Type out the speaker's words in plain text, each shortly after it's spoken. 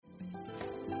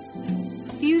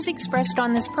views expressed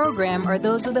on this program are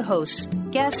those of the hosts,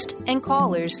 guests, and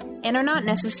callers, and are not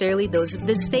necessarily those of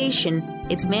this station,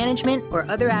 its management, or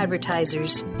other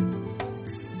advertisers.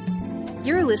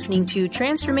 You're listening to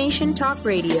Transformation Talk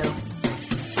Radio.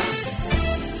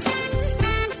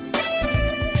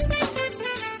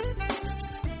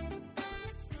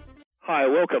 Hi,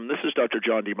 welcome. This is Dr.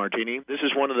 John DeMartini. This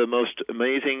is one of the most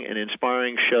amazing and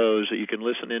inspiring shows that you can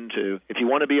listen into. If you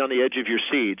want to be on the edge of your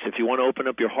seats, if you want to open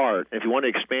up your heart, if you want to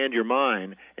expand your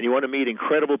mind, and you want to meet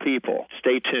incredible people,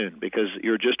 stay tuned because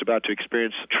you're just about to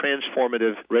experience a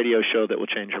transformative radio show that will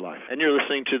change your life. And you're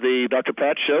listening to the Dr.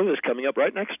 Pat Show that's coming up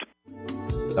right next.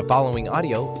 The following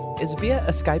audio is via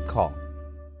a Skype call.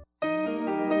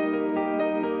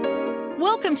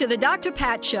 Welcome to the Dr.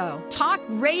 Pat Show. Talk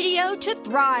radio to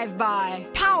thrive by.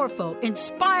 Powerful,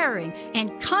 inspiring,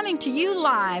 and coming to you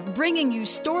live, bringing you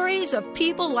stories of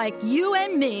people like you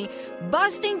and me,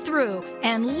 busting through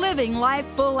and living life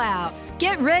full out.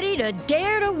 Get ready to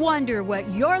dare to wonder what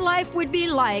your life would be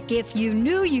like if you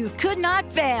knew you could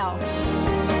not fail.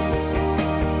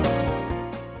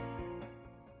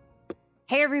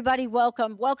 Hey, everybody,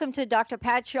 welcome. Welcome to Dr.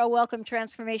 Pat Show. Welcome,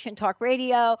 Transformation Talk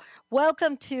Radio.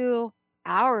 Welcome to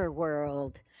our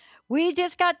world. We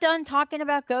just got done talking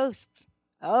about ghosts.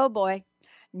 Oh boy.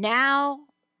 Now,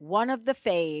 one of the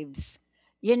faves.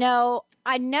 You know,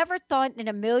 I never thought in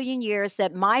a million years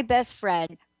that my best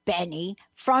friend, Benny,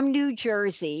 from New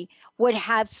Jersey, would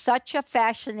have such a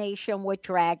fascination with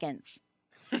dragons.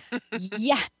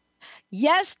 Yeah.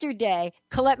 Yesterday,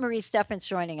 Colette Marie Stefan's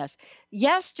joining us.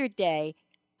 Yesterday,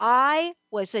 I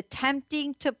was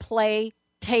attempting to play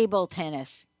table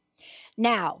tennis.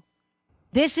 Now,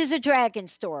 this is a dragon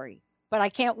story, but I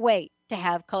can't wait to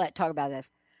have Colette talk about this.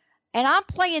 And I'm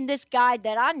playing this guy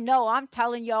that I know, I'm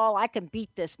telling y'all, I can beat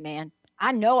this man.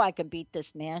 I know I can beat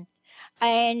this man.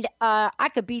 And I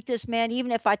could beat this man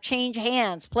even if I change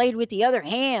hands, played with the other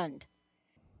hand.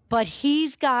 But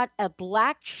he's got a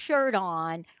black shirt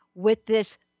on with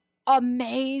this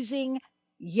amazing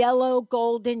yellow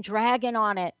golden dragon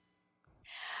on it.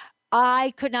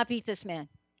 I could not beat this man.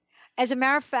 As a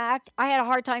matter of fact, I had a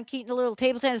hard time keeping a little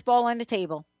table tennis ball on the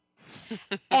table.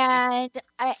 and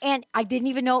I didn't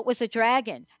even know it was a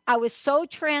dragon. I was so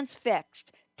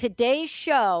transfixed. Today's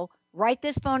show, write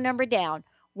this phone number down,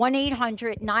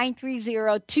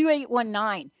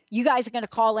 1-800-930-2819. You guys are going to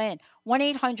call in,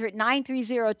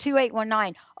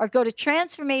 1-800-930-2819, or go to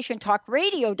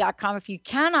transformationtalkradio.com if you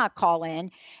cannot call in,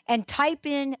 and type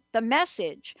in the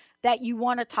message that you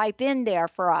want to type in there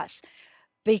for us.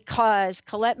 Because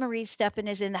Colette Marie Stefan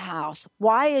is in the house.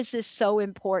 Why is this so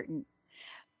important?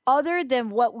 Other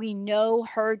than what we know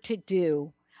her to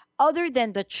do, other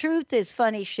than the Truth is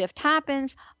Funny Shift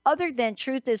Happens, other than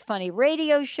Truth is Funny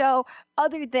radio show,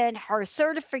 other than her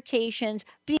certifications,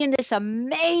 being this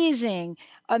amazing,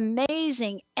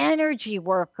 amazing energy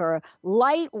worker,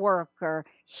 light worker,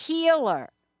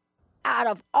 healer, out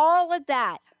of all of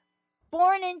that,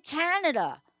 born in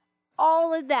Canada,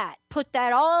 all of that, put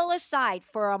that all aside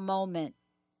for a moment.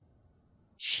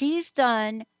 She's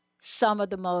done some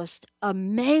of the most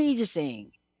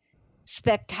amazing,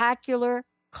 spectacular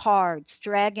cards,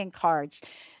 dragon cards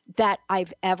that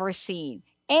I've ever seen.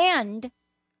 And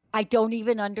I don't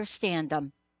even understand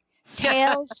them.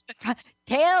 Tales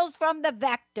from the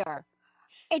vector.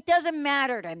 It doesn't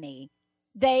matter to me.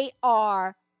 They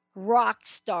are rock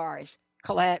stars.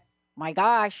 Colette, my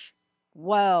gosh,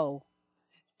 whoa.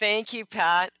 Thank you,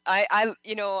 Pat. I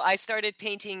started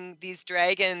painting these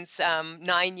dragons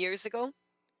 9 years ago.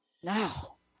 No.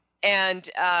 And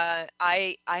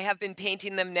I have been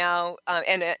painting them now,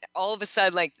 and all of a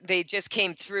sudden, like they just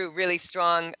came through really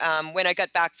strong when I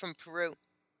got back from Peru.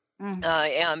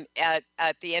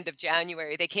 At the end of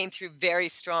January, they came through very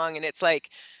strong, and it's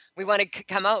like we want to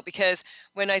come out because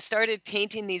when I started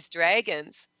painting these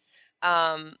dragons,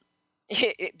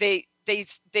 they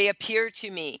appear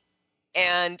to me.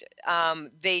 And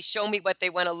they show me what they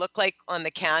want to look like on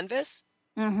the canvas.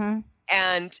 Mm-hmm.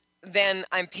 And then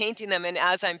I'm painting them. And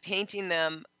as I'm painting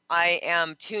them, I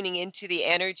am tuning into the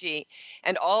energy.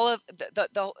 And all of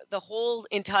the whole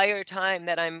entire time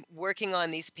that I'm working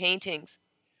on these paintings,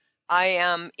 I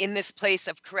am in this place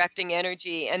of correcting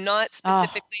energy, and not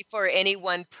specifically for any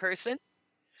one person,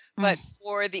 but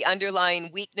for the underlying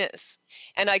weakness.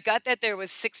 And I got that there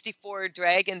was 64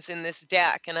 dragons in this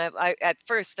deck. And I at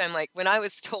first, I'm like, when I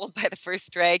was told by the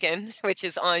first dragon, which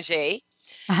is Angers,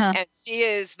 and she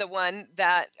is the one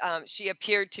that she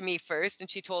appeared to me first, and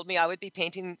she told me I would be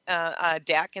painting a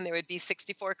deck and there would be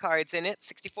 64 cards in it,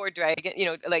 64 dragon,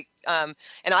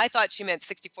 and I thought she meant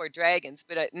 64 dragons,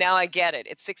 but now I get it.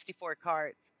 It's 64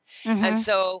 cards. And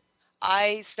so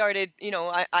I started,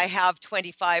 I have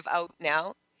 25 out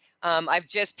now. I've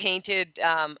just painted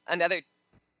another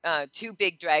two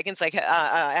big dragons. Like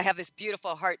I have this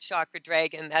beautiful heart chakra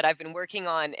dragon that I've been working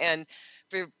on, and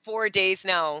for 4 days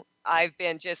now, I've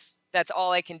been that's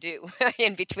all I can do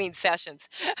in between sessions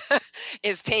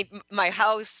is paint my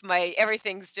house. My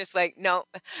everything's just like no,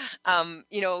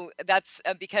 that's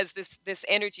because this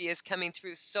energy is coming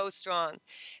through so strong,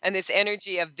 and this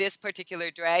energy of this particular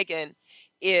dragon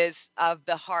is of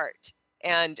the heart,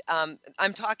 and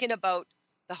I'm talking about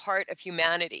the heart of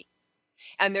humanity.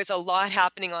 And there's a lot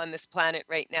happening on this planet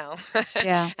right now.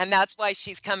 Yeah. And that's why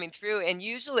she's coming through. And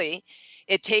usually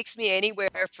it takes me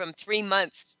anywhere from 3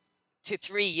 months to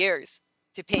 3 years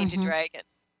to paint a dragon.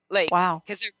 Like, Wow.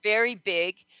 because they're very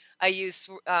big. I use,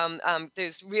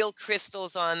 there's real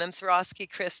crystals on them, Swarovski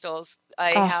crystals. I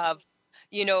have,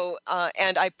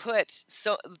 and I put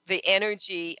the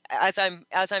energy as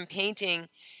I'm painting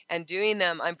and doing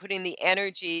them, I'm putting the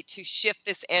energy to shift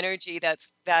this energy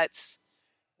that's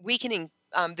weakening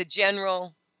the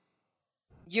general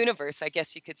universe, I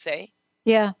guess you could say.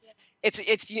 Yeah.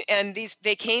 And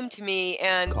they came to me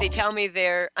and they tell me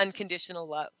they're unconditional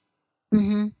love.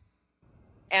 Mm-hmm.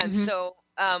 And so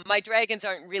my dragons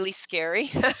aren't really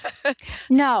scary.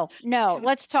 No.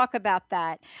 Let's talk about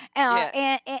that.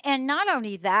 And not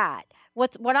only that,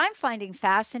 what I'm finding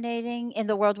fascinating in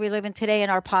the world we live in today in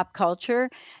our pop culture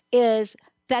is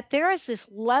that there is this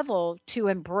level to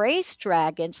embrace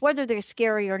dragons, whether they're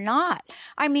scary or not.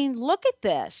 I mean, look at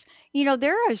this.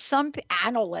 There are some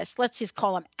analysts, let's just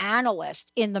call them analysts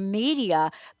in the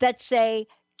media, that say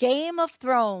Game of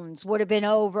Thrones would have been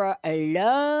over a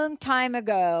long time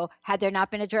ago had there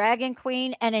not been a dragon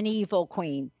queen and an evil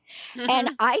queen.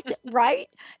 And right?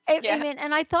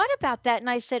 And I thought about that and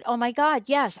I said, oh my God,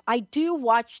 yes, I do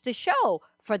watch the show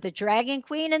for the dragon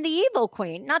queen and the evil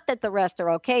queen. Not that the rest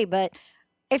are okay, but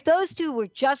if those two were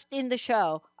just in the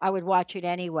show, I would watch it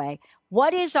anyway.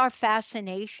 What is our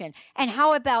fascination? And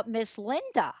how about Miss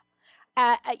Linda?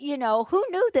 Who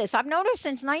knew this? I've known her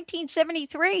since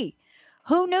 1973.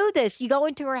 Who knew this? You go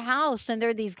into her house and there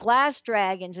are these glass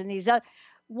dragons and these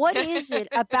what is it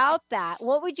about that?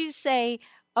 What would you say?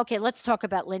 Okay, let's talk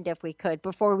about Linda if we could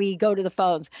before we go to the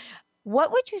phones.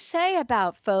 What would you say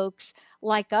about folks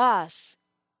like us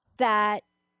that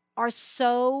are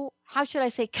so, how should I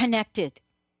say, connected?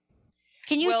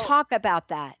 Can you talk about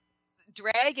that?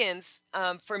 Dragons,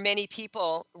 for many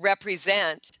people,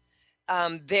 represent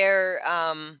their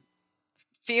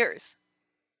fears.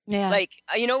 Yeah. Like,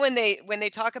 when they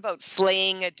talk about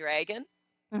slaying a dragon,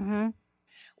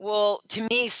 well, to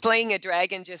me, slaying a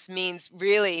dragon just means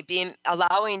really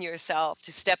allowing yourself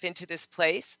to step into this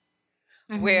place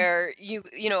where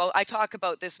I talk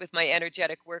about this with my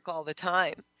energetic work all the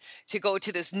time, to go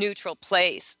to this neutral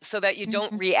place so that you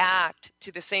don't react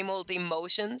to the same old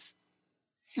emotions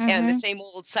and the same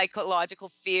old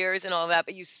psychological fears and all that,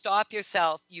 but you stop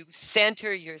yourself, you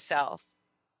center yourself,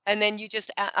 and then you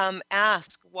just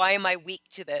ask, why am I weak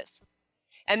to this?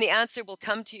 And the answer will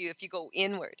come to you if you go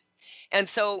inward. And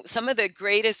so some of the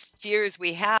greatest fears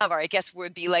we have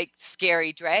would be like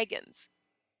scary dragons.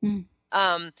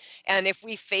 And if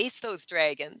we face those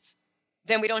dragons,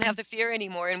 then we don't have the fear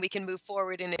anymore and we can move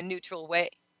forward in a neutral way.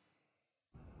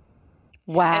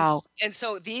 Wow. And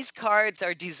so these cards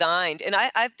are designed, and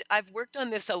I've worked on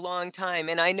this a long time,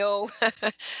 and I know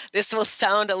this will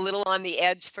sound a little on the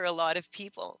edge for a lot of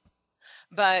people.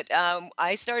 But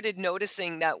I started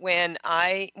noticing that when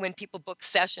people book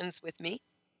sessions with me,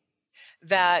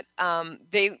 that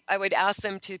I would ask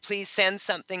them to please send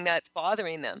something that's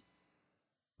bothering them,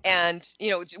 and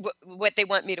what they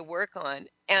want me to work on.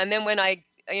 And then when I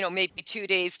maybe 2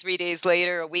 days, 3 days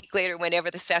later, a week later,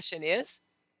 whenever the session is,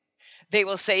 they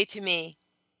will say to me,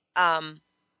 when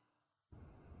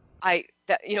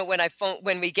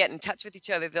we get in touch with each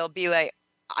other, they'll be like,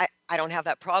 I don't have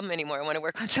that problem anymore. I want to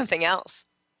work on something else.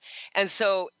 And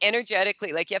so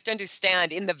energetically, like, you have to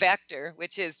understand in the vector,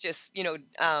 which is just,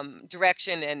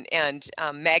 direction and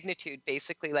magnitude,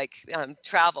 basically, like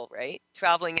travel, right?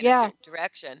 Traveling in a certain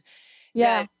direction.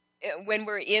 Yeah. That when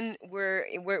we're in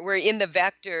the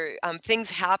vector,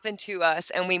 things happen to us,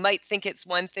 and we might think it's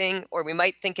one thing, or we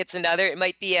might think it's another. It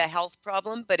might be a health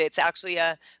problem, but it's actually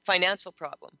a financial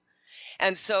problem.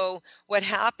 And so what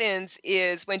happens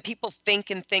is when people think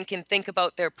and think and think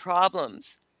about their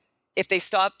problems, if they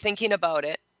stop thinking about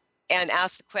it and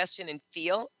ask the question and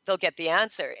feel, they'll get the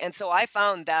answer. And so I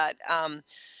found that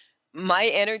my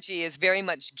energy is very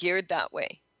much geared that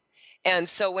way. And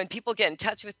so when people get in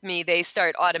touch with me, they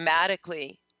start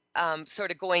automatically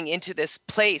sort of going into this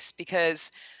place,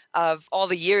 because of all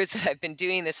the years that I've been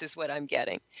doing this is what I'm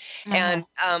getting. And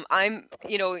I'm,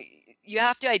 you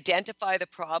have to identify the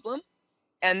problem,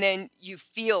 and then you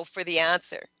feel for the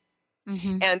answer.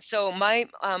 And so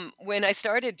when I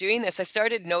started doing this, I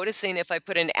started noticing if I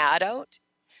put an ad out,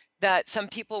 that some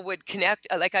people would connect.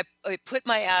 Like I put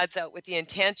my ads out with the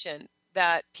intention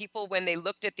that people, when they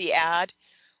looked at the ad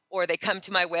or they come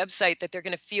to my website, that they're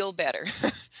going to feel better.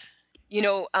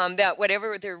 That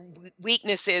whatever their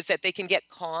weakness is, that they can get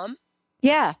calm.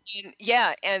 Yeah.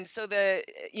 And so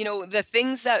the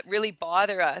things that really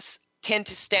bother us tend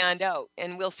to stand out,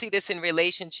 and we'll see this in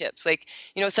relationships. Like,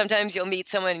 sometimes you'll meet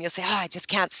someone and you'll say, I just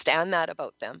can't stand that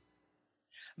about them.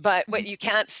 But what you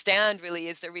can't stand really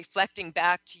is they're reflecting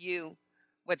back to you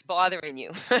what's bothering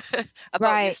you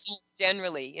about yourself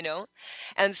generally,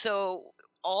 And so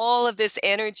all of this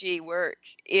energy work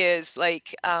is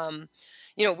like,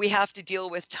 we have to deal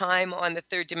with time on the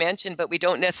third dimension, but we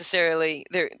don't necessarily,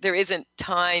 there isn't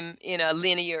time in a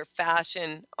linear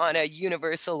fashion on a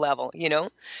universal level,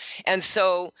 And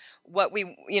so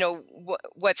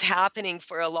what's happening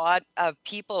for a lot of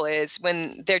people is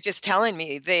when they're just telling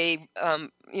me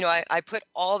I put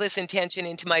all this intention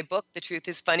into my book, The Truth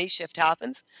is Funny, Shift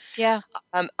Happens. Yeah.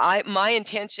 My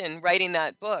intention writing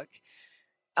that book,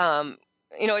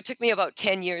 it took me about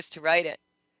 10 years to write it,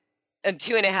 and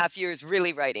 2.5 years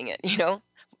really writing it,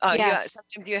 Yes.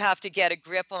 sometimes you have to get a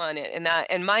grip on it,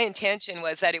 and my intention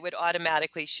was that it would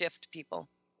automatically shift people.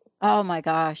 Oh my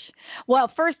gosh. Well,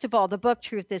 first of all, the book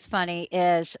Truth is Funny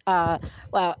is,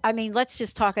 let's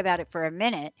just talk about it for a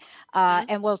minute,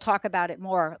 and we'll talk about it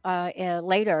more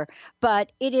later.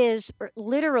 But it is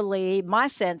literally, my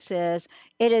sense is,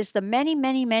 it is the many,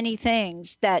 many, many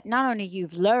things that not only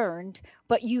you've learned,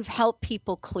 but you've helped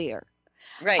people clear.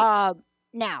 Right.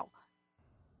 Now,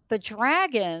 the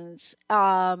dragons,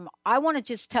 I want to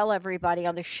just tell everybody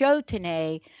on the show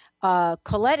today,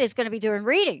 Colette is going to be doing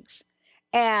readings.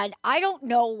 And I don't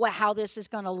know how this is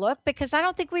going to look, because I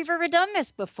don't think we've ever done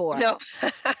this before. No.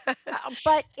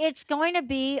 But it's going to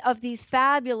be of these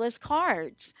fabulous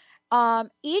cards.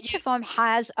 Each of them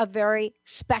has a very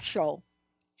special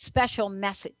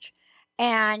message.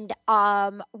 And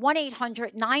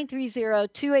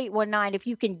 1-800-930-2819, if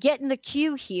you can get in the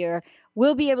queue here,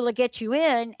 we'll be able to get you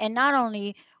in. And not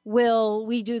only will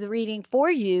we do the reading for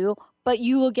you, but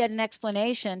you will get an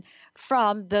explanation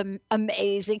from the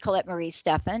amazing Colette Marie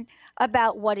Stefan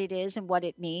about what it is and what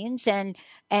it means and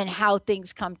how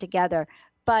things come together.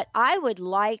 But I would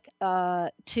like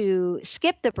to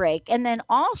skip the break. And then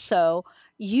also,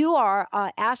 you are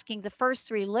asking the first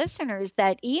 3 listeners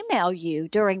that email you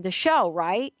during the show,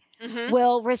 right?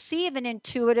 Will receive an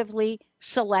intuitively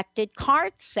selected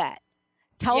card set.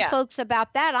 Tell folks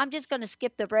about that. I'm just going to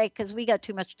skip the break because we got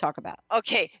too much to talk about.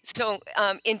 Okay. So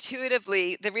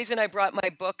intuitively, the reason I brought my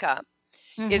book up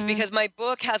is because my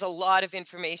book has a lot of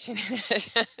information in it.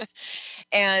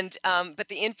 And but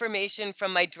the information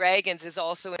from my dragons is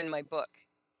also in my book.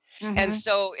 And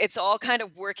so it's all kind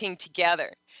of working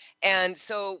together. And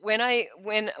so when I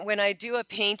do a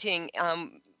painting,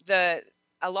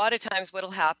 a lot of times what'll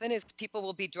happen is people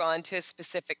will be drawn to a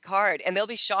specific card, and they'll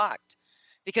be shocked,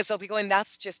 because they'll be going,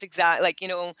 that's just exact, like,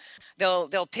 they'll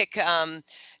pick,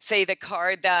 say, the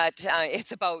card that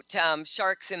it's about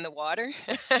sharks in the water.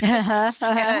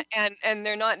 And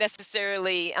they're not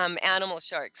necessarily animal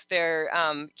sharks, they're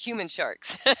human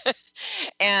sharks.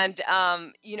 And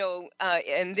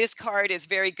and this card is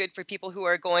very good for people who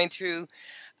are going through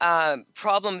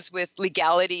problems with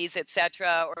legalities,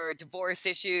 etc., or divorce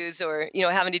issues, or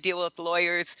having to deal with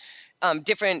lawyers,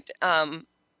 different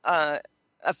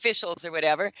officials or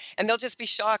whatever, and they'll just be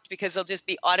shocked because they'll just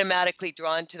be automatically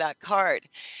drawn to that card.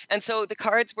 And so the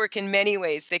cards work in many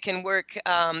ways. They can work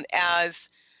as,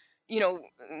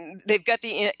 they've got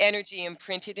the energy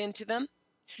imprinted into them.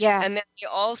 Yeah. And then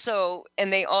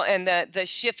the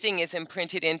shifting is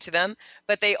imprinted into them,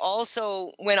 but they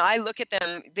also, when I look at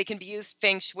them, they can be used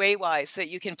feng shui wise, so that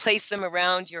you can place them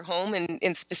around your home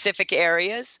in specific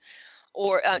areas,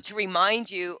 or to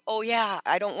remind you, oh yeah,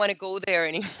 I don't want to go there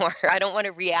anymore. I don't want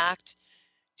to react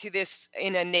to this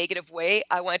in a negative way.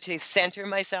 I want to center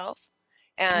myself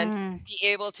and be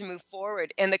able to move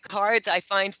forward. And the cards, I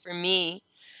find, for me,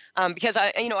 because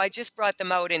I just brought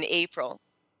them out in April,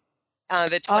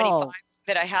 the 25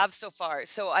 that I have so far.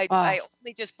 So I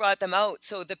only just brought them out.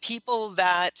 So the people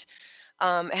that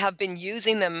have been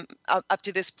using them up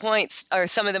to this point, or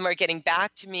some of them are getting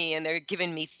back to me, and they're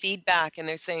giving me feedback, and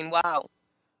they're saying, wow,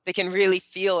 They can really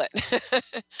feel it.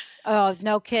 Oh,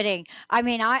 no kidding. I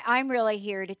mean, I'm really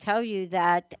here to tell you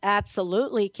that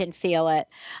absolutely can feel it.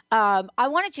 I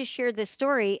wanted to share this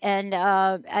story, and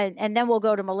then we'll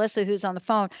go to Melissa, who's on the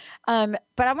phone. But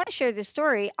I want to share this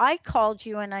story. I called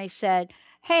you and I said,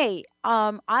 "Hey,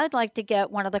 I'd like to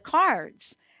get one of the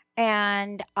cards."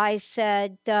 And I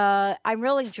said, "I'm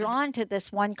really drawn to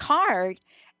this one card."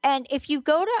 And if you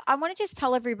go to, I want to just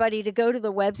tell everybody to go to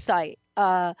the website,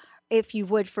 if you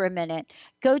would, for a minute.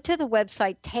 Go to the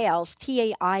website Tails,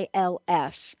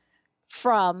 Tails,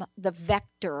 from the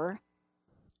vector,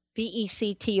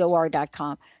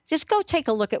 vector.com. Just go take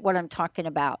a look at what I'm talking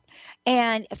about.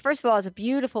 And first of all, it's a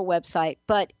beautiful website,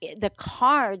 but the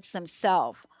cards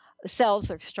themselves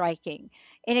are striking.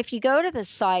 And if you go to the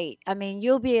site, I mean,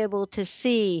 you'll be able to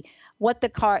see what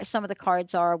some of the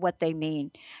cards are, what they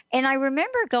mean. And I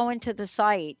remember going to the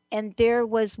site, and there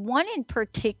was one in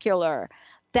particular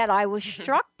that I was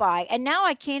struck by, and now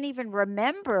I can't even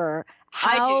remember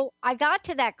how I got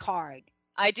to that card.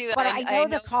 I do, but I know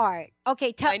the card.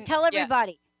 Okay, tell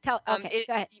everybody. Go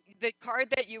ahead. The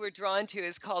card that you were drawn to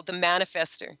is called the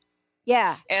Manifester.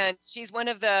 Yeah. And she's one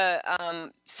of the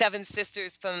 7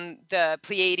 sisters from the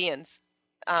Pleiadians.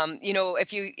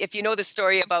 If you know the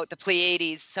story about the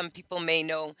Pleiades, some people may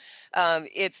know.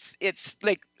 It's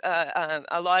like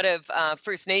a lot of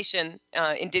First Nation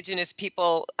Indigenous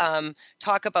people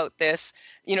talk about this.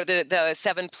 The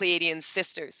 7 Pleiadian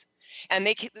sisters,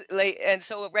 and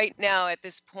so right now at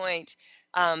this point,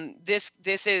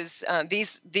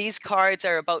 these cards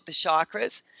are about the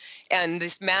chakras, and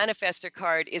this manifester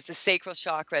card is the sacral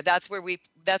chakra. That's where we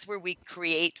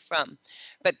create from.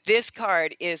 But this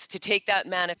card is to take that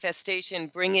manifestation,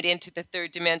 bring it into the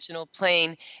 3rd dimensional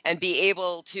plane, and be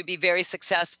able to be very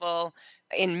successful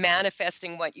in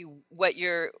manifesting what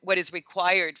is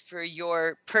required for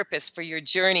your purpose, for your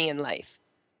journey in life.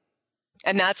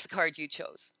 And that's the card you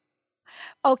chose.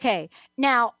 Okay.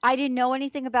 Now, I didn't know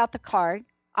anything about the card.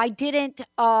 I didn't,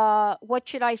 what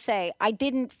should I say? I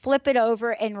didn't flip it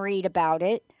over and read about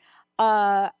it.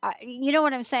 You know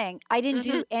what I'm saying? I didn't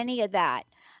do any of that.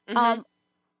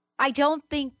 I don't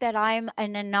think that I'm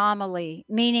an anomaly,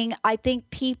 meaning I think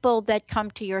people that come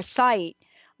to your site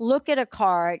look at a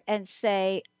card and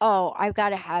say, "Oh, I've got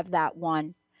to have that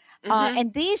one."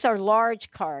 And these are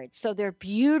large cards, so they're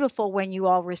beautiful when you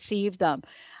all receive them.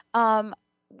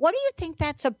 What do you think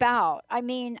that's about? I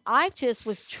mean, I just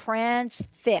was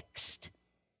transfixed.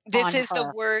 This is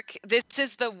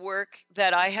the work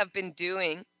that I have been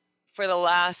doing for the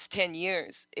last 10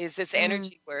 years, is this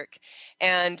energy work.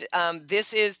 And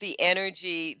this is the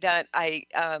energy that I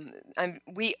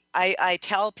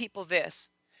tell people this: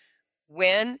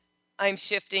 when I'm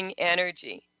shifting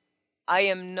energy, I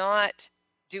am not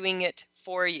doing it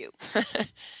for you.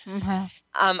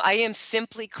 I am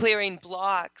simply clearing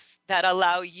blocks that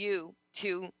allow you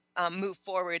to move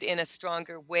forward in a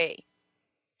stronger way,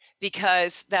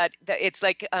 because that it's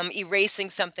like erasing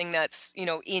something that's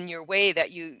in your way, that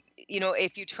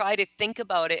if you try to think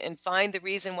about it and find the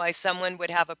reason why someone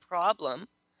would have a problem,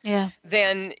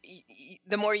 then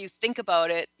the more you think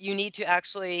about it, you need to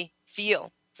actually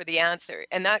feel for the answer.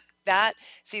 And that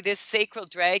see, this sacral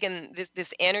dragon,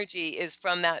 this energy is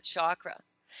from that chakra.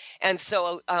 And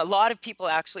so a lot of people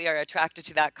actually are attracted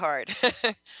to that card.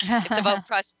 It's about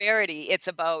prosperity. It's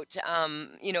about,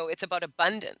 it's about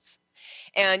abundance.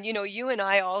 And, you and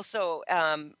I also,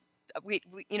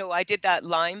 I did that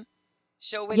Lyme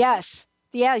show with Yes.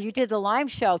 Yeah, you did the Lyme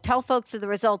show. Tell folks the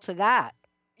results of that.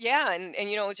 Yeah. And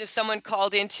just someone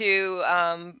called into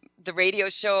the radio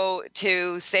show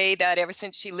to say that ever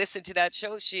since she listened to that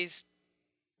show,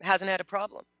 hasn't had a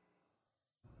problem.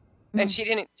 And she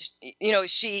didn't,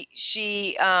 she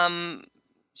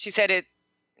said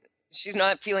she's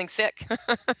not feeling sick.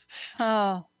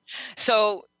 Oh.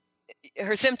 So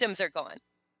her symptoms are gone,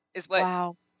 is what,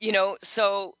 wow.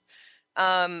 So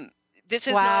this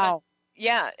is not,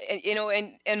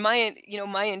 and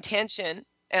my intention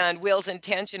and Will's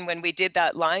intention when we did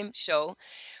that Lyme show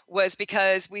was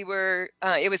because we were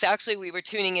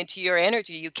tuning into your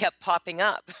energy. You kept popping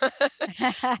up.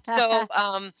 So,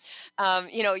 I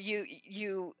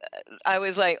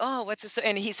was like, "Oh, what's this?"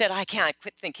 And he said, "I can't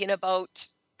quit thinking about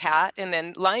Pat and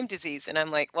then Lyme disease." And I'm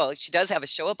like, "Well, she does have a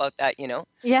show about that, Yeah.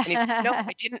 And he said, "No,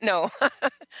 I didn't know."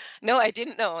 No, I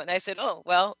didn't know. And I said, "Oh,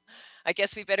 well, I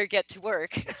guess we better get to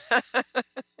work."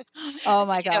 Oh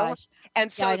my gosh.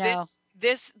 And so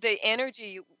the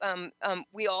energy,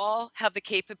 we all have the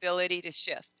capability to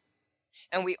shift,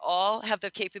 and we all have the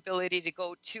capability to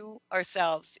go to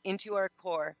ourselves, into our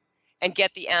core, and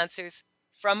get the answers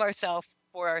from ourselves,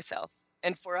 for ourselves,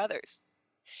 and for others.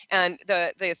 And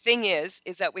the thing is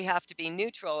that we have to be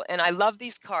neutral. And I love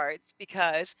these cards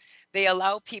because they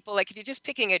allow people, like if you're just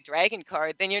picking a dragon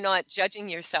card, then you're not judging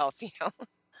yourself, you know.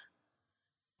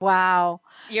 Wow.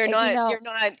 You're And, you not know, you're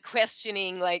not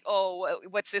questioning like, oh,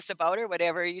 what's this about or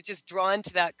whatever. You're just drawn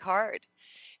to that card.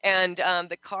 And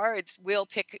the cards will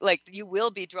pick, like you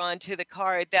will be drawn to the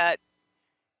card that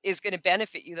is going to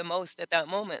benefit you the most at that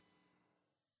moment.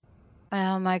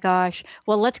 oh my gosh.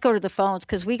 Well, let's go to the phones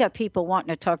because we got people wanting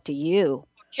to talk to you.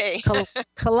 Okay.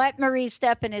 Colette Marie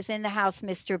Stefan is in the house,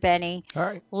 Mr. Benny. All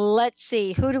right. Let's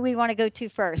see. Who do we want to go to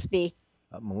first, B?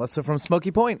 Melissa from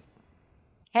Smoky Point.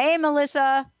 Hey,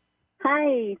 Melissa.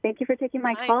 Hi. Thank you for taking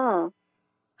my Hi. call.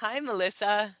 Hi,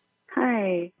 Melissa.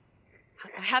 Hi.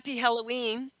 Happy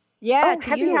Halloween. Yeah, Oh, to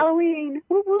happy you. Halloween.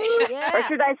 Woo woo. Yeah. Or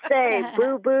should I say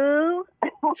boo boo?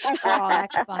 Oh,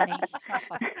 that's funny.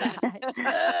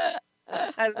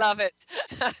 I love it.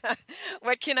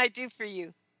 What can I do for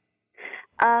you?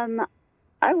 I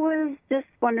was just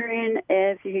wondering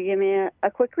if you could give me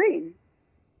a quick read.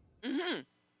 Hmm.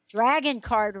 Dragon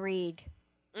card read.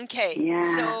 Okay. Yeah.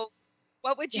 So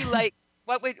what would you like?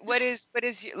 What is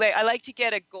like, I like to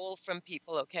get a goal from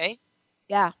people, okay?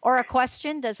 Yeah. Or a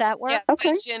question. Does that work? Yeah, Okay.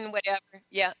 question, whatever.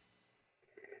 Yeah.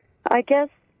 I guess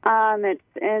it's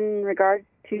in regards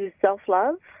to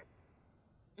self-love.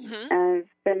 Hmm. I've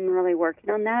been really working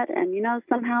on that, and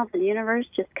somehow the universe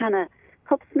just kind of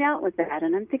helps me out with that.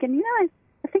 And I'm thinking, I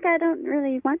think I don't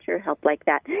really want your help like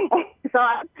that. So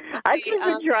I've just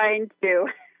been trying to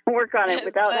work on it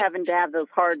without having to have those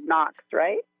hard knocks,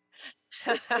 right?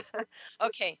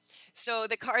 Okay. So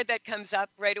the card that comes up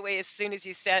right away as soon as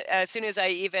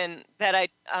I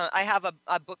have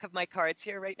a book of my cards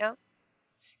here right now.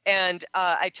 And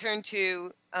I turn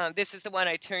to, this is the one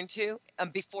I turn to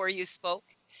before you spoke.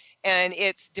 And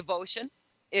it's devotion.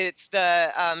 It's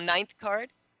the 9th card.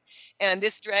 And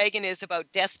this dragon is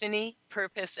about destiny,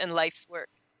 purpose, and life's work.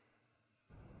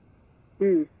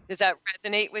 Mm. Does that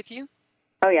resonate with you?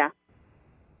 Oh, yeah.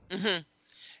 Mm-hmm.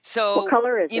 So, What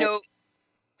color is it?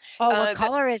 Oh, what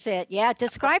color is it? Yeah.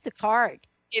 Describe the card.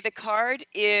 The card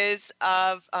is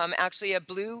of actually a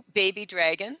blue baby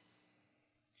dragon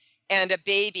and a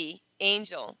baby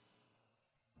angel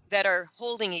that are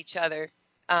holding each other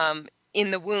in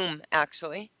the womb,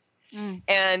 actually. Mm.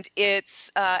 And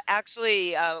it's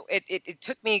actually, it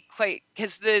took me quite,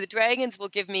 because the dragons will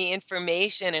give me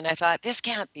information, and I thought, this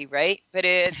can't be right. But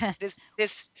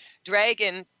this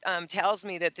dragon tells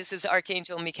me that this is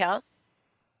Archangel Michael.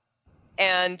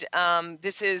 And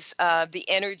this is the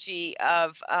energy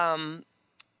of our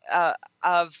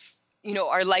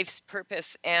life's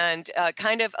purpose, and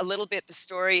kind of a little bit the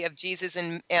story of Jesus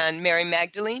and Mary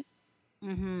Magdalene.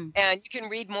 Mm-hmm. And you can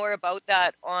read more about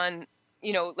that on,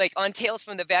 like on Tales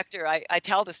from the Vector. I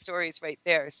tell the stories right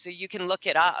there, so you can look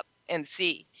it up and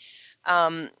see.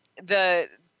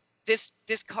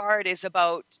 This card is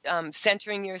about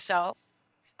centering yourself.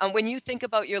 When you think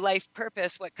about your life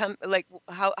purpose,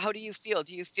 how do you feel?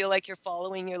 Do you feel like you're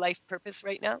following your life purpose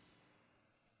right now?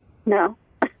 No.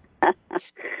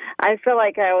 I feel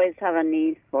like I always have a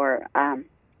need for, I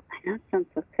know it sounds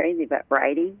so crazy, but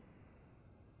writing.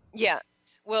 Yeah.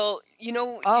 Well,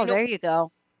 Oh, there you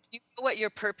go. Do you know what your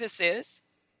purpose is?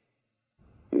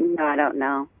 No, I don't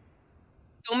know.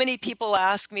 So many people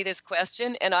ask me this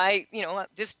question, and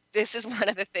this is one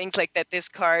of the things like that this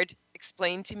card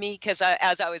explained to me, because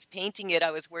as I was painting it,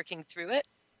 I was working through it.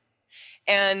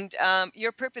 And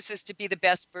your purpose is to be the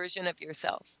best version of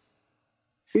yourself.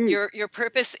 Mm. Your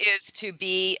purpose is to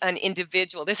be an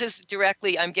individual. This is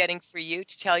directly I'm getting for you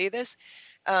to tell you this.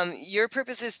 Your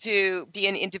purpose is to be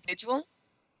an individual,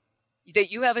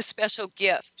 that you have a special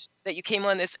gift that you came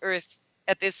on this earth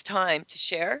at this time to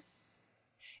share.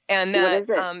 And that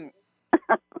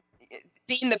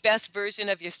being the best version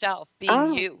of yourself,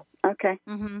 being you. Okay.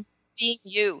 Mm-hmm. Being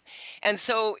you. And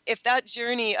so if that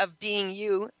journey of being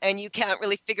you, and you can't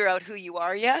really figure out who you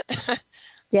are yet,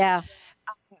 Yeah.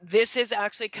 this is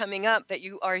actually coming up, that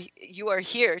you are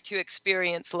here to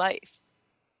experience life.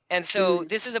 And so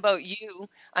this is about you.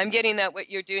 I'm getting that what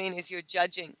you're doing is you're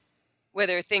judging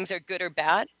whether things are good or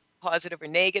bad, positive or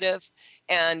negative.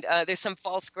 And there's some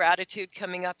false gratitude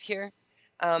coming up here.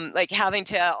 Like having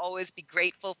to always be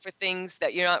grateful for things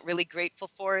that you're not really grateful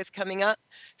for is coming up.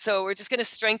 So we're just going to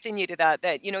strengthen you to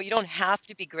that you don't have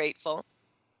to be grateful,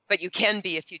 but you can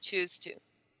be if you choose to.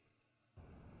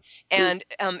 And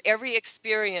every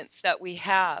experience that we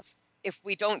have, if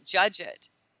we don't judge it,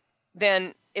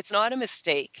 then it's not a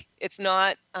mistake. It's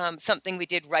not something we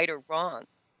did right or wrong.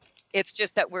 It's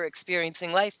just that we're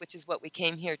experiencing life, which is what we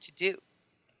came here to do.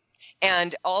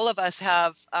 And all of us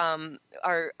have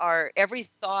our every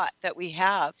thought that we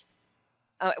have.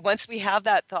 Once we have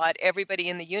that thought, everybody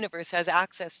in the universe has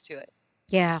access to it.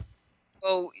 Yeah.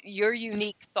 So your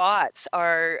unique thoughts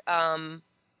are,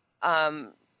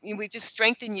 we just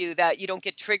strengthen you that you don't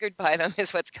get triggered by them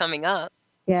is what's coming up.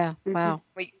 Yeah. Wow.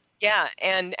 Yeah.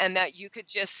 And that you could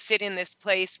just sit in this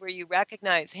place where you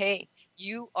recognize, hey,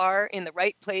 you are in the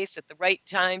right place at the right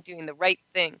time, doing the right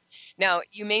thing. Now,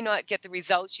 you may not get the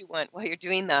results you want while you're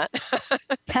doing that,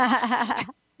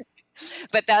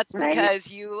 but that's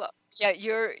because you're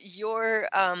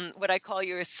what I call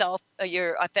your self,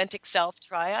 your authentic self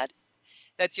triad.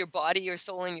 That's your body, your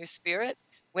soul, and your spirit.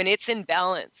 When it's in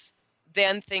balance,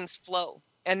 then things flow.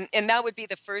 And that would be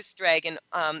the first dragon.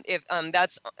 If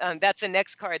that's the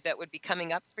next card that would be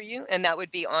coming up for you, and that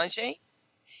would be Ange.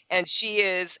 And she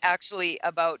is actually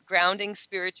about grounding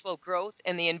spiritual growth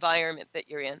and the environment that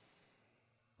you're in.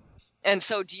 And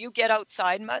so, do you get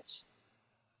outside much?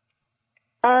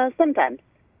 Sometimes.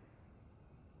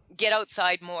 Get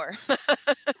outside more.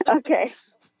 Okay.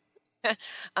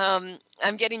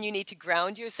 I'm getting you need to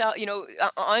ground yourself. You know,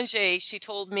 Ange, she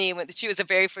told me when she was the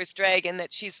very first dragon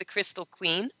that she's the crystal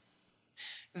queen,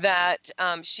 that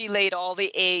she laid all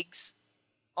the eggs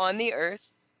on the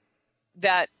earth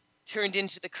that turned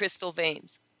into the crystal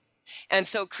veins. And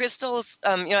so crystals,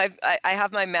 you know, I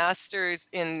have my master's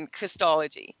in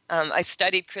Christology. I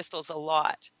studied crystals a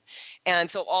lot. And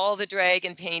so all the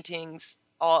dragon paintings,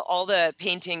 all the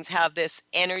paintings have this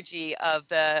energy of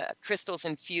the crystals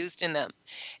infused in them.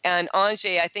 And Ange,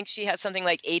 I think she has something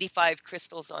like 85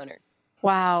 crystals on her.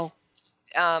 Wow.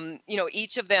 You know,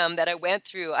 each of them that I went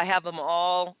through, I have them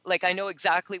all, like I know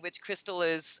exactly which crystal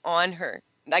is on her.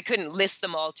 I couldn't list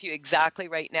them all to you exactly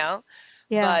right now,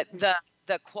 but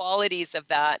the qualities of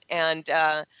that. And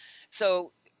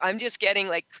so I'm just getting,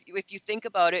 like, if you think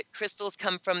about it, crystals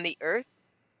come from the earth.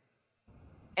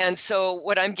 And so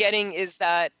what I'm getting is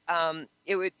that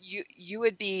it would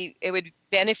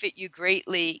benefit you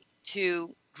greatly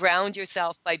to ground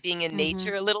yourself by being in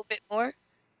nature a little bit more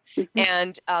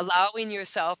and allowing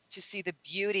yourself to see the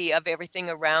beauty of everything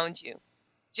around you,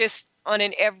 just on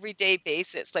an everyday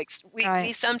basis. Like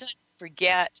we sometimes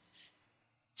forget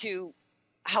to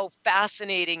how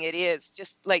fascinating it is,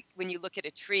 just like when you look at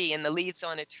a tree and the leaves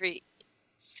on a tree.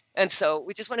 And so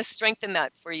we just want to strengthen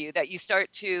that for you, that you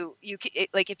start to,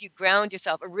 like if you ground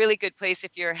yourself, a really good place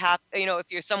if you're happy, you know, if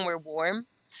you're somewhere warm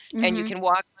and you can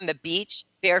walk on the beach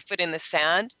barefoot in the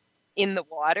sand, in the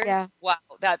water. Yeah. Wow.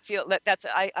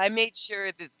 I made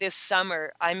sure that this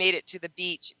summer I made it to the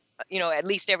beach, you know, at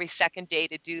least every second day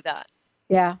to do that.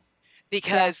 Yeah.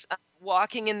 Because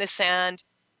walking in the sand,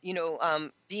 you know,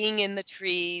 being in the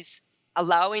trees,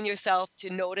 allowing yourself to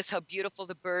notice how beautiful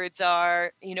the birds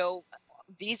are, you know,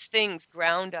 these things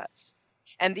ground us.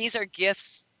 And these are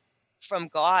gifts from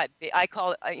God. I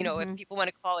call it, you know, if people want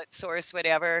to call it source,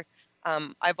 whatever,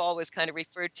 I've always kind of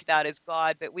referred to that as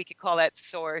God, but we could call that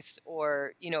source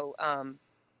or, you know,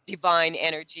 divine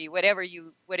energy, whatever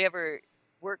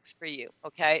works for you.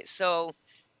 Okay. So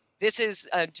this is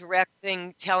a direct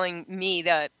thing telling me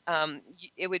that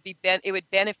it would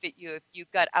benefit you if you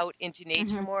got out into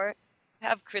nature more.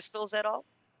 Have crystals at all?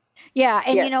 Yeah.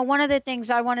 And, you know, one of the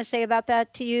things I want to say about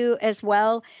that to you as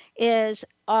well is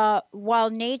while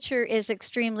nature is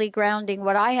extremely grounding,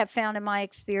 what I have found in my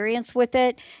experience with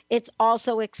it, it's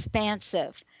also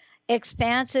expansive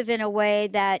in a way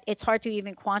that it's hard to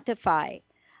even quantify.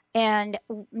 And,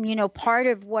 you know, part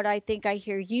of what I think I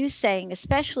hear you saying,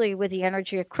 especially with the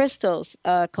energy of crystals,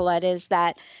 Colette, is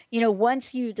that, you know,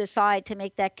 once you decide to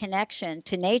make that connection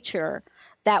to nature,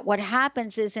 that what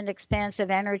happens is an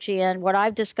expansive energy. And what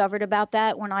I've discovered about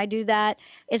that when I do that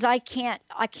is I can't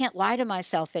lie to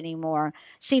myself anymore.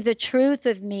 See, the truth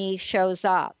of me shows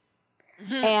up.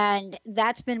 And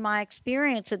that's been my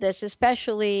experience of this,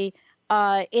 especially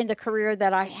in the career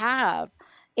that I have.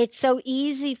 It's so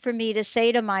easy for me to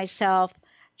say to myself,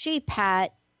 gee,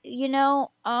 Pat, you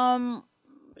know,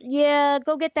 yeah,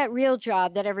 go get that real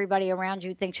job that everybody around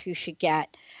you thinks you should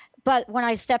get. But when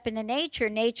I step into nature,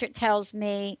 nature tells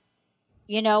me,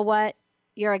 you know what,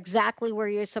 you're exactly where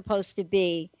you're supposed to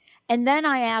be. And then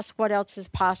I ask what else is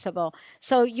possible.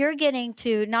 So you're getting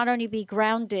to not only be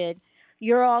grounded,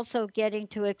 you're also getting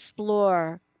to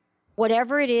explore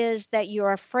whatever it is that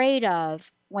you're afraid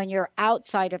of when you're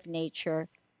outside of nature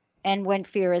and when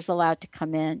fear is allowed to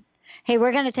come in. Hey,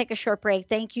 we're going to take a short break.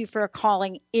 Thank you for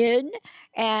calling in.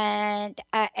 And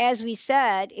as we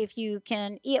said, if you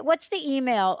can, what's the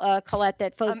email, Colette,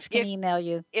 that folks can email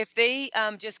you? If they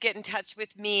just get in touch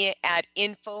with me at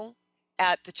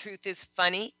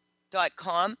info@thetruthisfunny.com.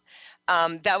 effortless.com.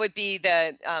 That would be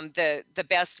the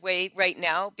best way right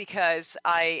now, because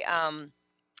I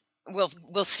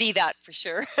we'll see that for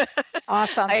sure.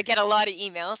 Awesome. I get a lot of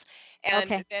emails,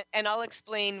 and Okay. and I'll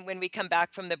explain when we come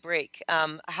back from the break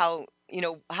how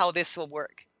this will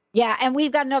work. Yeah, and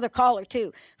we've got another caller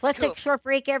too. So let's Cool. take a short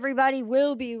break, everybody.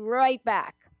 We'll be right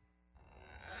back.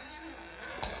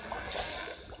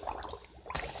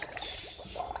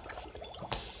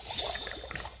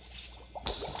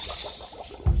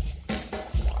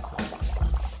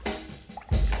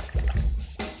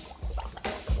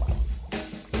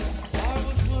 I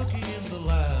was working in the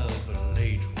lab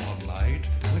late one night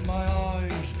when my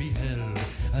eyes beheld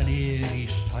an eerie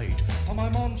sight. For my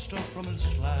monster from his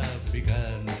slab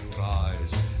began to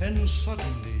rise, and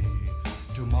suddenly,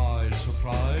 to my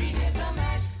surprise,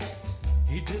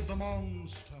 he did the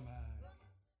monster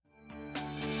mash.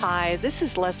 Hi, this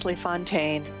is Leslie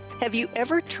Fontaine. Have you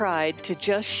ever tried to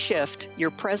just shift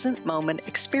your present moment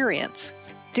experience?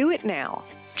 Do it now.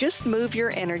 Just move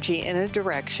your energy in a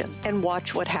direction and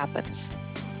watch what happens.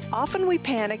 Often we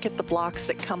panic at the blocks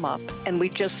that come up and we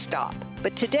just stop.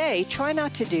 But today, try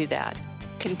not to do that.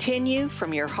 Continue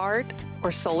from your heart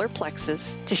or solar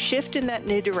plexus to shift in that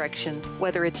new direction,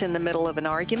 whether it's in the middle of an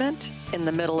argument, in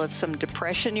the middle of some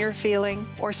depression you're feeling,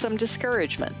 or some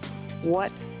discouragement.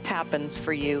 What happens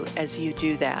for you as you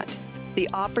do that? The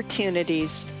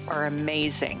opportunities are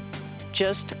amazing.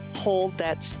 Just hold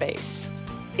that space.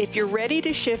 If you're ready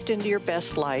to shift into your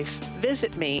best life,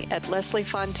 visit me at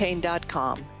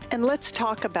lesliefontaine.com and let's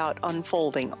talk about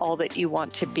unfolding all that you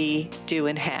want to be, do,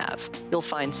 and have. You'll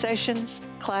find sessions,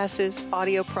 classes,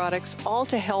 audio products, all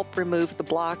to help remove the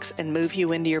blocks and move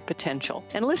you into your potential.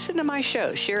 And listen to my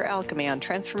show, Sheer Alchemy, on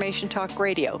Transformation Talk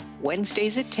Radio,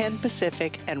 Wednesdays at 10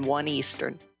 Pacific and 1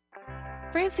 Eastern.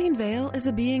 Francine Vale is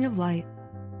a being of light.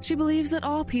 She believes that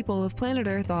all people of planet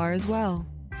Earth are as well.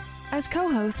 As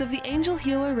co-host of the Angel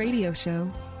Healer radio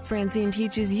show, Francine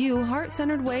teaches you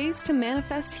heart-centered ways to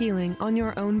manifest healing on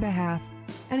your own behalf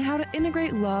and how to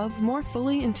integrate love more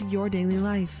fully into your daily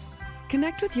life.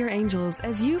 Connect with your angels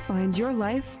as you find your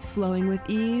life flowing with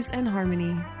ease and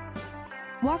harmony.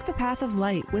 Walk the path of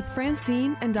light with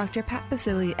Francine and Dr. Pat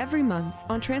Basili every month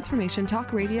on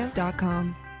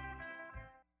TransformationTalkRadio.com.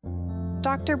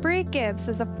 Dr. Bree Gibbs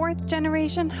is a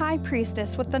fourth-generation high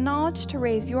priestess with the knowledge to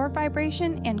raise your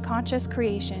vibration in conscious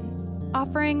creation,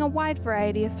 offering a wide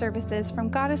variety of services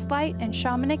from goddess light and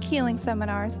shamanic healing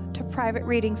seminars to private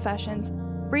reading sessions.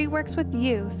 Bree works with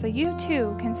you so you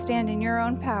too can stand in your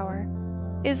own power.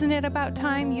 Isn't it about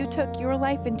time you took your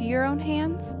life into your own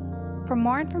hands? For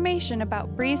more information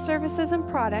about Bree's services and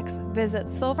products, visit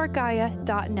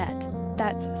silvergaia.net.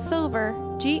 That's silver,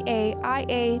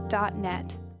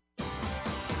 GAIA.net.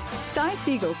 Sky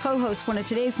Siegel co-hosts one of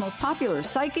today's most popular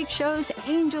psychic shows,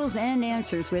 Angels and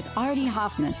Answers, with Artie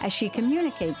Hoffman, as she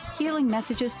communicates healing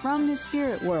messages from the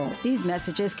spirit world. These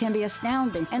messages can be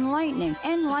astounding, enlightening,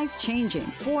 and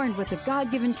life-changing. Born with the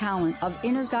God-given talent of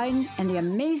inner guidance and the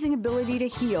amazing ability to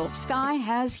heal, Sky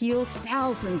has healed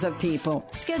thousands of people.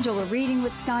 Schedule a reading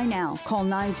with Sky now. Call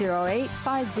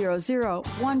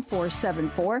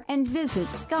 908-500-1474 and visit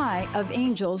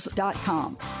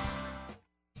skyofangels.com.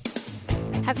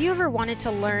 Have you ever wanted to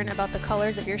learn about the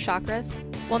colors of your chakras?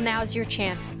 Well, now's your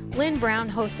chance. Lynn Brown,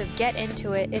 host of Get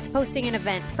Into It, is hosting an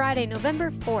event Friday,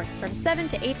 November 4th from 7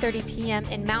 to 8:30 p.m.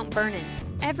 in Mount Vernon.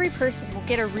 Every person will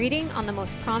get a reading on the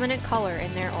most prominent color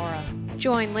in their aura.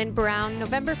 Join Lynn Brown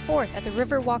November 4th at the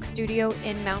Riverwalk Studio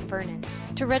in Mount Vernon.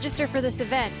 To register for this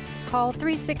event, call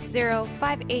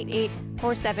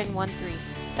 360-588-4713.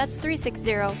 That's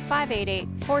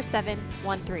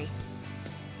 360-588-4713.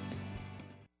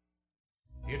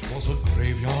 It was a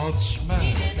graveyard smash.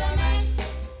 He did the mash.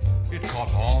 It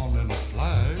caught on in a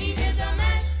flash. He did the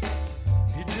mash.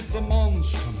 He did the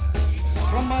monster mash.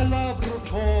 From my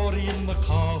laboratory in the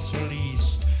castle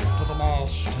east to the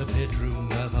master bedroom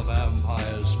where the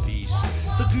vampires feast.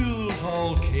 The ghouls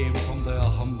all came from their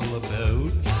humble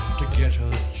abode to get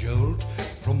a jolt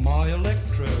from my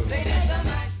electrode. They did the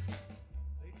mash.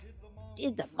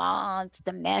 Did the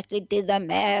monster mash. They did the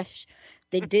mash.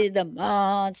 They did the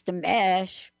monster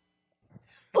mash.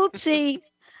 Oopsie.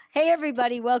 Hey,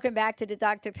 everybody. Welcome back to the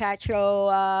Dr. Pat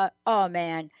Show. Oh,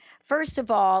 man. First of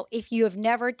all, if you have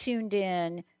never tuned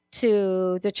in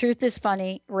to The Truth is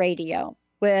Funny radio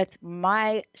with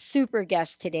my super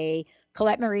guest today,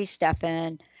 Colette Marie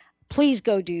Stefan, please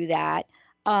go do that.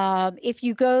 If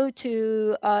you go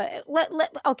to,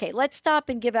 let's stop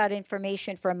and give out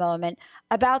information for a moment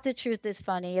about The Truth is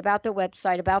Funny, about the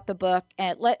website, about the book,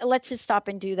 and let's just stop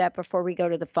and do that before we go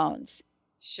to the phones.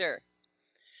 Sure.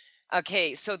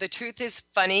 Okay, so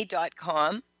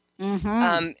thetruthisfunny.com.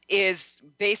 is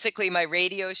basically my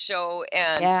radio show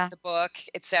and the book,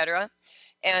 etc.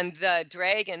 And the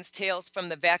dragons, Tales from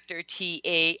the Vector,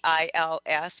 Tails,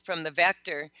 from the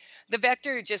Vector. The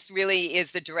Vector just really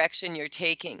is the direction you're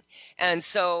taking. And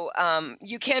so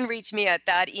you can reach me at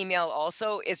that email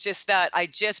also. It's just that I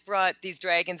just brought these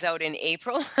dragons out in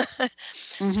April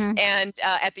and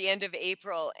at the end of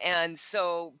April. And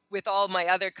so with all my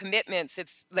other commitments,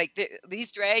 it's like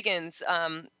these dragons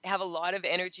have a lot of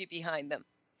energy behind them.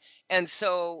 And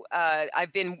so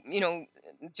I've been,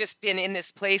 just been in this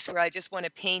place where I just want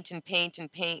to paint and paint and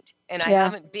paint. And I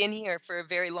haven't been here for a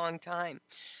very long time.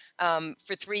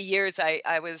 For 3 years,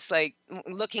 I was like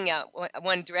looking at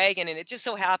one dragon, and it just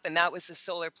so happened that was the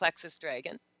solar plexus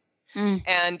dragon.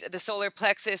 And the solar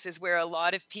plexus is where a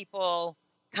lot of people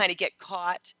kind of get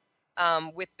caught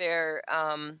with their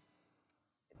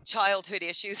childhood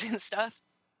issues and stuff.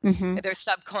 Their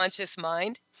subconscious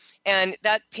mind. And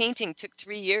that painting took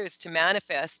 3 years to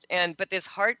manifest. But this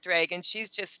heart dragon,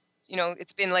 she's just,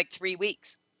 it's been like 3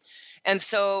 weeks. And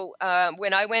so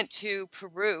when I went to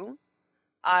Peru,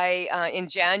 in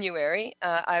January,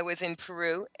 I was in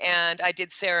Peru and I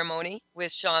did ceremony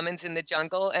with shamans in the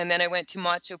jungle. And then I went to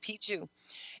Machu Picchu.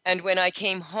 And when I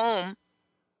came home,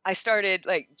 I started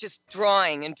like just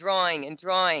drawing and drawing and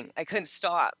drawing. I couldn't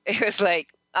stop. It was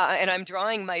like, and I'm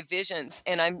drawing my visions,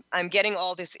 and I'm getting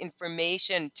all this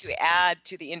information to add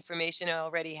to the information I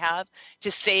already have,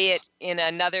 to say it in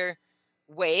another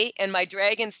way. And my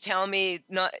dragons tell me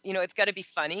not, it's got to be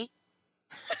funny.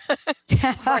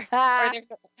 or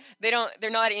they're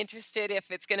not interested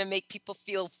if it's going to make people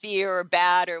feel fear or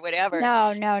bad or whatever.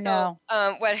 No.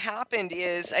 What happened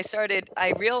is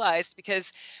I realized,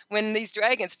 because when these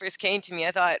dragons first came to me,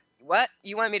 I thought, what,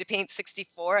 you want me to paint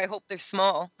 64? I hope they're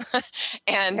small.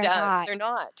 And they're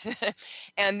not.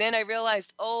 And then I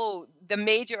realized, the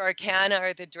major arcana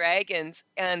are the dragons,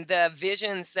 and the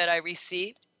visions that I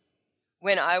received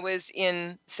when I was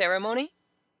in ceremony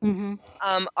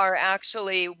are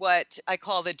actually what I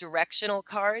call the directional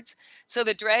cards. So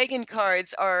the dragon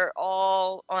cards are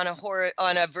all on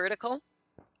a vertical,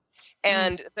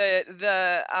 and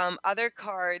the other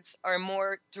cards are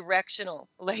more directional,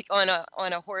 like on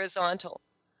a horizontal.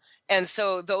 And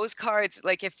so those cards,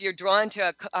 like if you're drawn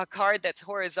to a card that's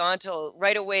horizontal,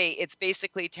 right away it's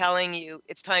basically telling you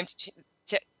it's time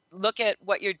to look at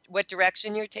what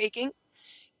direction you're taking,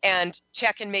 and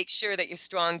check and make sure that you're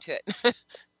strong to it.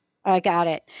 I got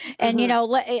it. And,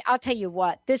 I'll tell you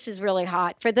what, this is really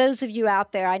hot. For those of you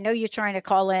out there, I know you're trying to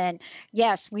call in.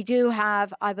 Yes, we do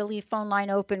have, I believe, phone line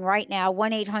open right now,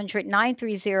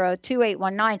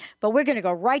 1-800-930-2819. But we're going to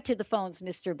go right to the phones,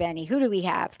 Mr. Benny. Who do we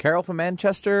have? Carol from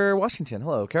Manchester, Washington.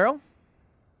 Hello, Carol.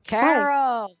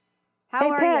 Carol. Hi.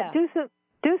 How are Pat, you?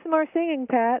 do some more singing,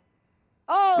 Pat.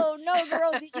 Oh, no,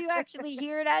 girl, did you actually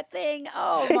hear that thing?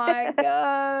 Oh, my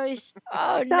gosh.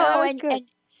 Oh, no.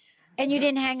 And you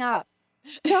didn't hang up.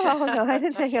 No, I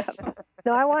didn't hang up.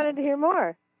 No, I wanted to hear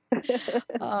more. Okay.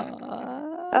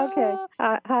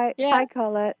 Hi,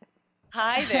 Colette.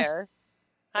 Hi there.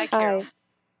 Hi, Carol. Hi.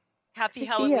 Happy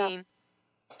Halloween. Yeah.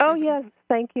 Oh, yes.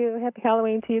 Thank you. Happy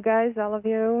Halloween to you guys, all of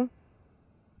you.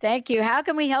 Thank you. How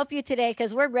can we help you today?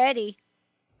 Because we're ready.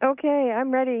 Okay,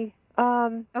 I'm ready.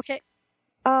 Okay.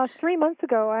 3 months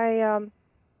ago, I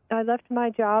left my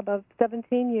job of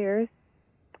 17 years.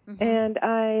 And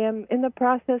I am in the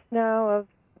process now of,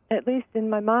 at least in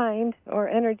my mind or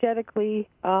energetically,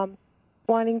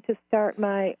 wanting to start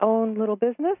my own little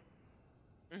business,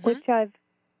 which I've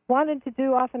wanted to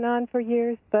do off and on for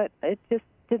years, but it just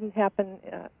didn't happen.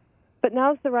 But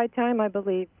now's the right time, I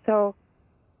believe. So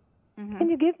can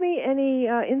you give me any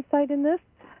insight in this?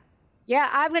 Yeah,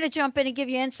 I'm going to jump in and give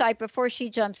you insight before she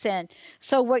jumps in.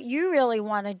 So what you really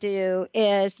want to do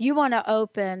is you want to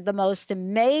open the most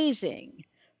amazing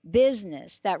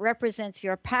business that represents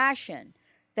your passion,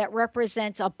 that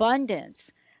represents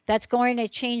abundance, that's going to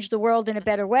change the world in a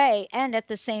better way, and at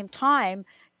the same time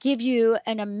give you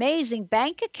an amazing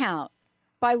bank account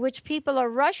by which people are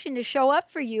rushing to show up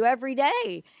for you every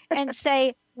day and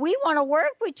say, we want to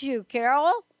work with you,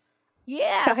 Carol.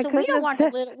 Yeah, so we don't want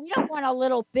a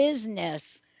little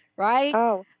business, right?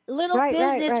 Oh,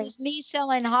 business right. was me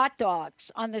selling hot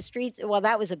dogs on the streets. Well,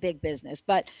 that was a big business,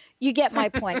 but you get my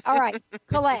point. All right,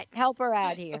 Colette, help her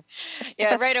out here.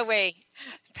 Yeah, right away,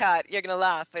 Pat, you're going to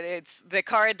laugh, but it's the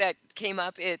card that came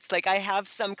up. It's like I have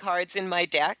some cards in my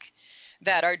deck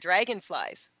that are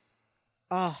dragonflies.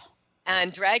 Oh.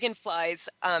 And dragonflies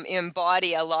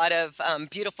embody a lot of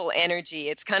beautiful energy.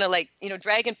 It's kind of like,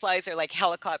 dragonflies are like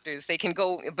helicopters. They can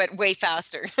go, but way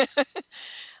faster.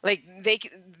 Like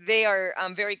they are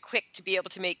very quick to be able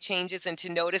to make changes and to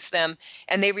notice them,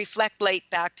 and they reflect light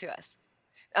back to us.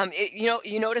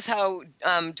 You notice how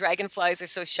dragonflies are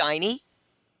so shiny?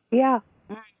 Yeah.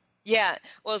 Yeah.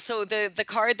 Well, so the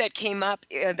card that came up,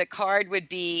 the card would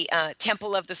be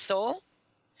Temple of the Soul,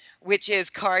 which is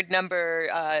card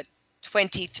number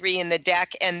 23 in the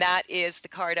deck, and that is the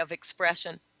card of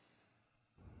expression.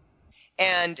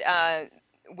 And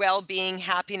well-being,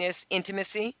 happiness,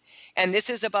 intimacy. And this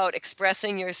is about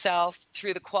expressing yourself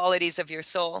through the qualities of your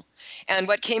soul. And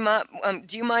what came up,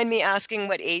 do you mind me asking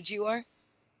what age you are?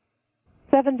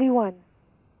 71.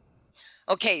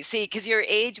 Okay, see, because your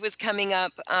age was coming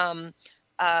up,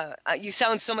 you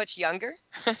sound so much younger.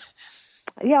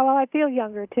 Yeah, well, I feel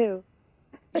younger, too.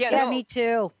 Yeah, me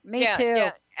too. Me too.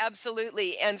 Yeah,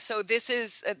 absolutely. And so this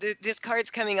is this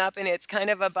card's coming up, and it's kind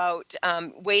of about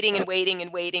waiting and waiting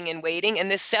and waiting and waiting.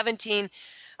 And this 17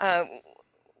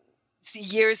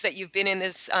 years that you've been in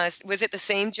this, was it the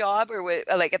same job, or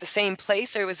like at the same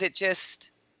place, or was it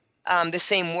just the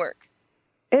same work?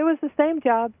 It was the same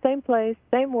job, same place,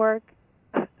 same work.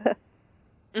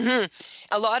 Mm-hmm.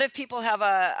 A lot of people have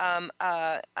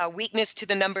a weakness to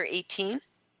the number 18.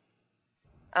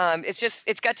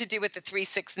 It's got to do with the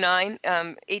 369.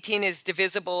 18 is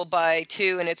divisible by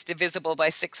 2, and it's divisible by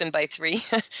 6 and by 3.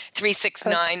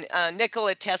 369.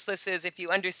 Nikola Tesla says if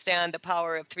you understand the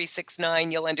power of 369,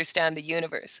 you'll understand the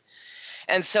universe.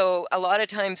 And so a lot of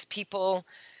times people,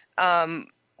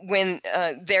 when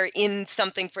they're in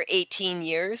something for 18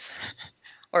 years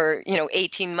or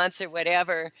 18 months or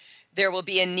whatever, there will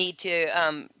be a need to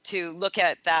look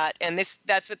at that. And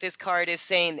that's what this card is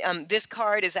saying. This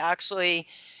card is actually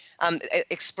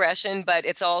expression, but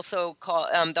it's also called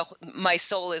My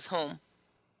Soul is Home.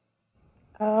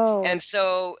 Oh. And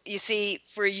so you see,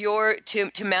 for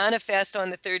to manifest on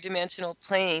the third dimensional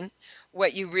plane,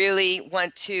 what you really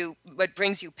want to, what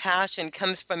brings you passion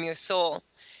comes from your soul.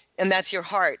 And that's your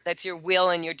heart. That's your will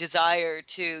and your desire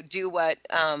to do what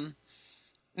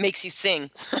makes you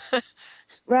sing.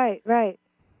 Right.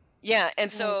 Yeah, and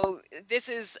so this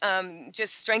is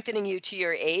just strengthening you to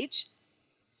your age.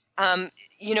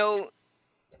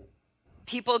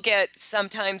 People get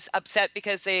sometimes upset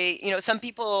because some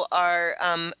people are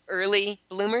early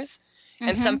bloomers,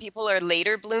 and some people are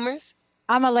later bloomers.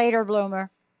 I'm a later bloomer.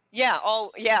 Yeah,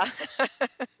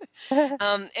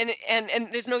 and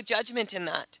there's no judgment in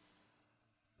that.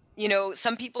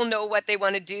 Some people know what they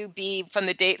want to be from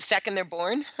the second they're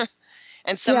born,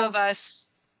 and some of us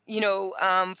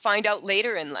find out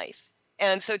later in life.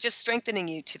 And so just strengthening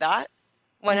you to that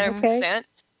 100%,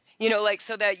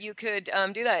 so that you could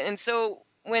do that. And so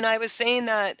when I was saying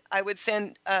that, I would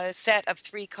send a set of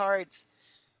 3 cards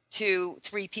to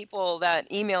 3 people that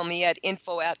email me at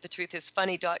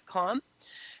info@thetruthisfunny.com.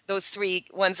 Those 3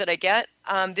 ones that I get,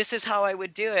 this is how I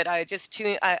would do it. I'm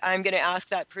going to ask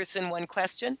that person one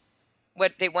question,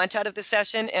 what they want out of the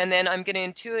session, and then I'm going to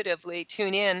intuitively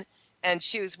tune in and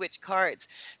choose which cards.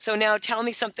 So now tell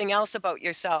me something else about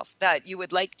yourself that you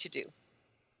would like to do.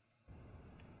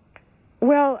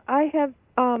 Well, I have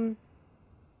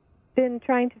been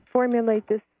trying to formulate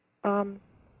this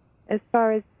as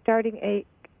far as starting a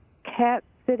cat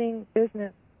sitting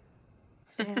business.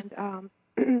 And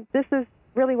this is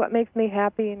really what makes me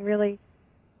happy and really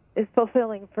is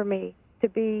fulfilling for me, to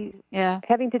be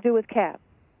having to do with cats.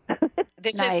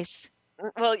 Nice.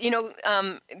 Well,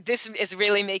 this is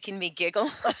really making me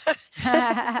giggle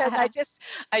because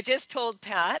I just told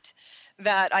Pat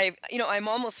that I'm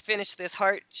almost finished this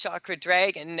heart chakra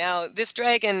dragon. Now, this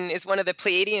dragon is one of the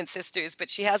Pleiadian sisters,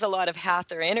 but she has a lot of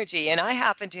Hathor energy, and I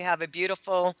happen to have a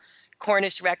beautiful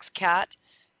Cornish Rex cat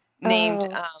named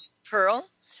Pearl,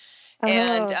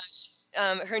 and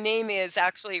her name is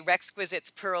actually Rexquisite's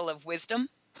Pearl of Wisdom.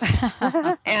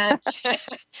 And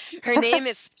her name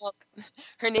is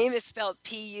spelled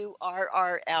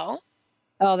P-U-R-R-L.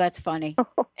 Oh, that's funny.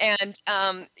 And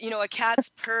a cat's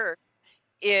purr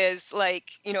is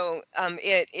like,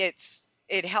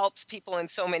 it helps people in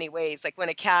so many ways. Like when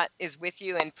a cat is with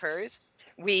you and purrs,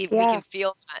 we can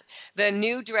feel that. The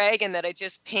new dragon that I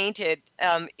just painted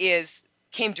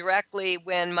came directly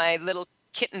when my little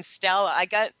kitten Stella, I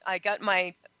got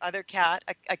my other cat,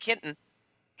 a kitten,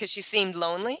 because she seemed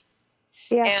lonely.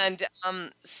 Yeah. And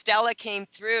Stella came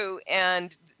through,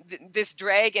 and this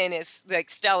dragon is like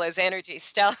Stella's energy.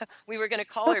 Stella, we were going to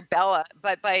call her Bella,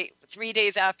 but by 3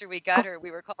 days after we got her,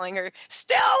 we were calling her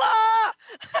Stella.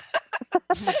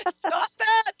 Stop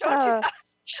that! Don't do that.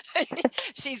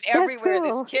 She's everywhere.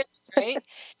 This kid, right?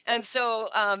 And so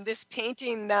this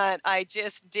painting that I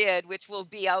just did, which will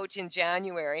be out in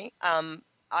January, to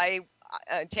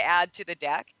add to the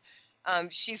deck.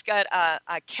 she's got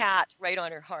a cat right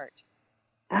on her heart.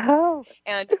 Oh.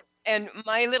 And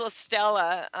my little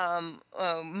Stella,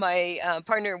 my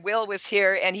partner Will was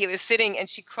here, and he was sitting, and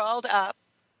she crawled up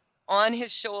on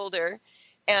his shoulder,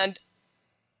 and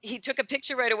he took a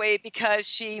picture right away because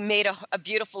she made a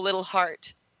beautiful little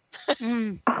heart.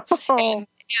 Oh.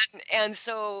 And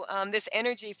so this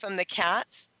energy from the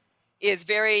cats is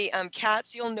very,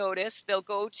 cats, you'll notice, they'll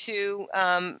go to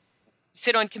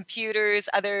sit on computers,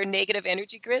 other negative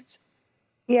energy grids.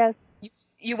 Yes.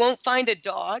 You won't find a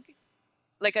dog.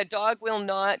 Like a dog will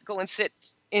not go and sit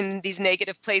in these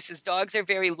negative places. Dogs are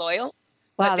very loyal.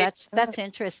 Wow, that's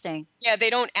interesting. Yeah, they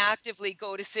don't actively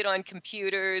go to sit on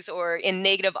computers or in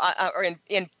negative or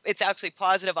in it's actually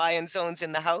positive ion zones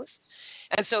in the house.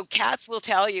 And so cats will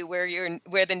tell you where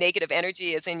the negative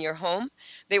energy is in your home.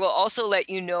 They will also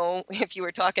let you know if you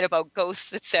were talking about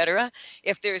ghosts, etc.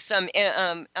 If there's some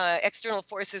external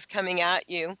forces coming at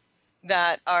you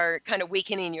that are kind of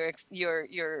weakening your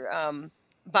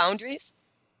boundaries.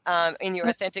 In your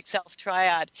authentic self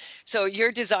triad. So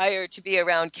your desire to be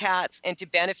around cats and to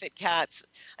benefit cats.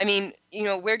 I mean,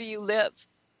 where do you live?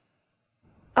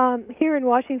 Here in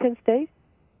Washington State.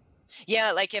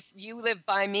 Yeah, like if you live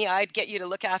by me, I'd get you to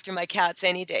look after my cats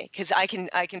any day because I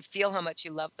can feel how much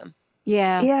you love them.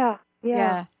 Yeah. Yeah.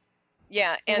 Yeah.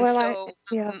 Yeah, and well,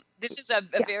 this is a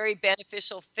very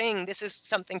beneficial thing. This is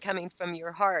something coming from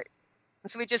your heart.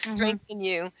 So we just strengthen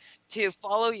you to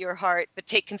follow your heart, but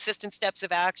take consistent steps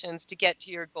of actions to get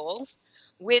to your goals,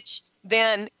 which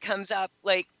then comes up,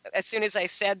 like, as soon as I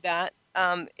said that,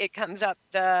 it comes up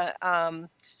the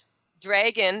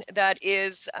dragon that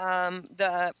is from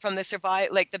the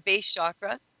the base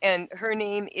chakra, and her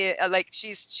name is,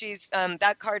 she's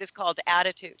that card is called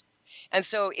Attitude. And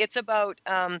so it's about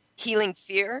healing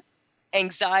fear,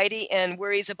 anxiety, and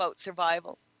worries about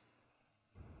survival.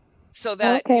 So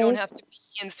that you don't have to be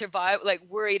in survival, like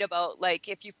worried about, like,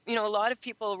 if a lot of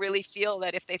people really feel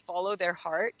that if they follow their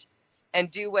heart and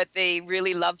do what they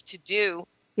really love to do,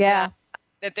 that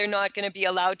they're not going to be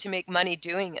allowed to make money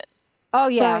doing it. Oh,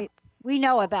 yeah. Right. We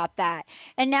know about that.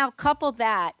 And now couple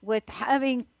that with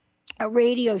having a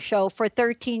radio show for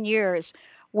 13 years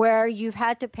where you've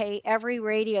had to pay every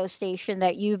radio station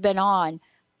that you've been on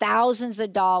thousands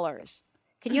of dollars.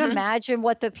 Can you imagine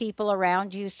what the people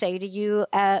around you say to you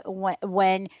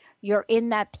when you're in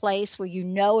that place where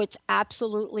it's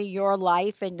absolutely your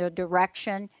life and your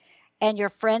direction, and your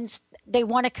friends, they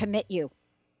want to commit you?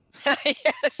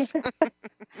 Yes.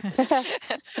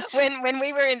 When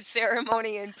we were in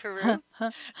ceremony in Peru,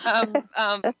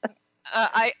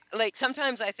 I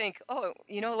sometimes I think,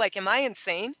 am I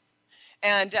insane?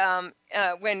 And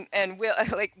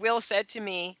Will said to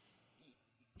me,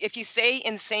 if you say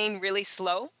insane really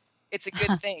slow, it's a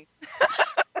good thing.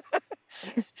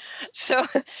 So,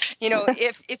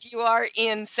 if you are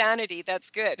in sanity,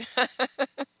 that's good.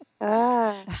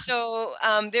 So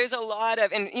there's a lot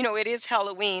of, and it is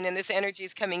Halloween, and this energy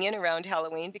is coming in around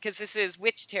Halloween because this is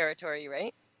witch territory,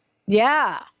 right?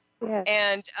 Yeah. Yes.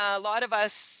 And a lot of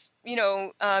us, in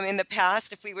the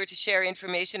past, if we were to share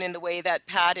information in the way that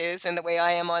Pat is and the way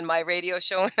I am on my radio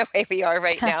show and the way we are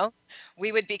right now,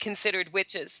 we would be considered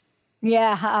witches.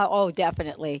 Yeah. Oh,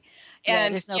 definitely.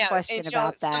 And there's no question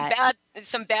about that.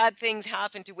 Some bad things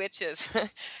happen to witches.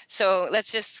 So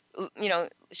let's just,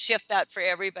 shift that for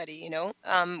everybody,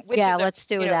 Witches let's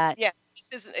do that. Yeah.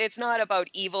 It's not about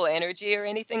evil energy or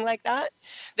anything like that.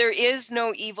 There is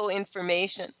no evil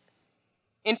information.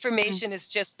 Information is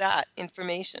just that,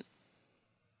 information.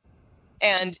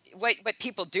 And what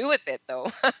people do with it,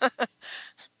 though,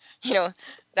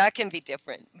 that can be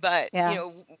different. But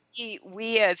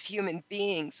we as human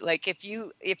beings, like if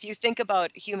you think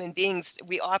about human beings,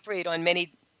 we operate on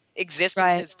many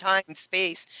existences, time,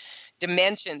 space,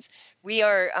 dimensions. We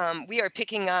are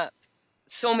picking up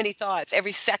so many thoughts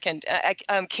every second.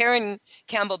 Karen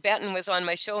Campbell Benton was on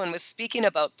my show and was speaking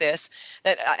about this,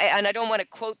 and I don't want to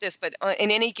quote this, but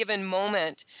in any given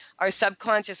moment, our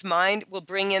subconscious mind will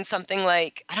bring in something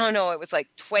like, I don't know, it was like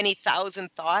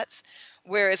 20,000 thoughts,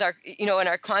 whereas our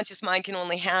conscious mind can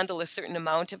only handle a certain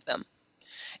amount of them.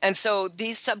 And so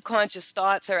these subconscious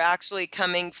thoughts are actually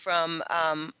coming from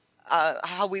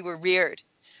how we were reared.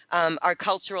 Our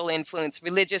cultural influence,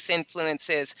 religious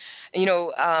influences,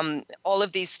 all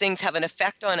of these things have an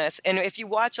effect on us. And if you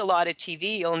watch a lot of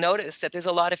TV, you'll notice that there's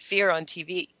a lot of fear on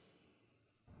TV.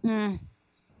 And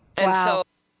so,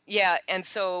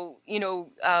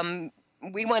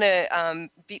 we want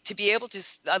to be able to,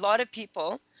 a lot of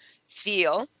people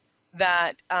feel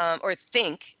that, or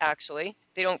think, actually,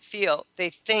 they don't feel, they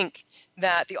think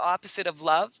that the opposite of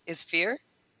love is fear.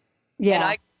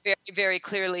 Yeah. very, very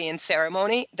clearly in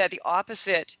ceremony that the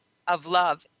opposite of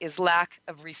love is lack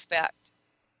of respect.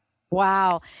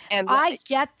 Wow. And I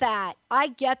get that. I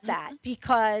get that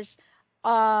because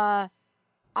I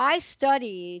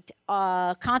studied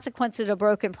Consequences of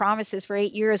Broken Promises for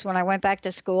 8 years when I went back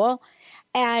to school.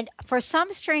 And for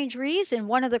some strange reason,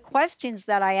 one of the questions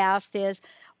that I asked is,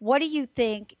 what do you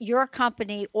think your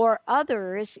company or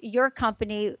others, your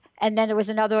company, and then there was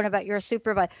another one about your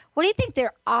supervisor, what do you think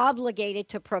they're obligated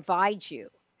to provide you?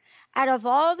 Out of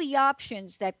all the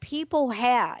options that people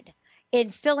had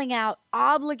in filling out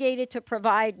obligated to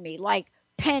provide me, like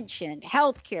pension,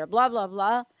 health care, blah, blah,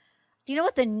 blah, do you know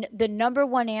what the number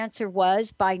one answer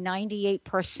was by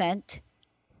 98%?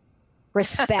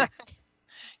 Respect.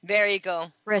 There you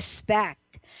go. Respect.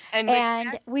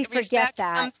 And we forget respect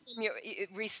that. comes from your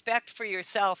respect for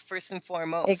yourself first and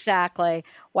foremost. Exactly.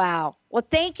 Wow. Well,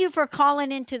 thank you for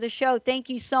calling into the show. Thank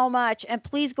you so much. And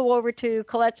please go over to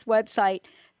Colette's website,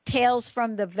 Tales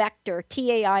from the Vector,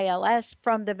 TAILS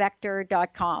from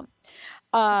thevector.com.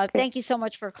 Thank you so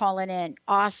much for calling in.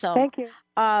 Awesome. Thank you.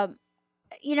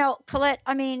 You know, Colette,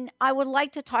 I mean, I would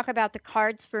like to talk about the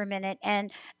cards for a minute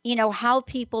and, you know, how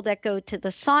people that go to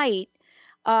the site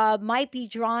might be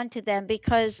drawn to them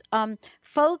because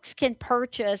folks can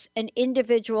purchase an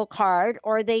individual card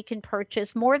or they can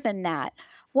purchase more than that.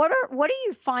 What are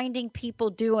you finding people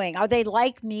doing? Are they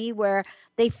like me where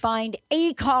they find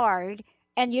a card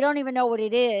and you don't even know what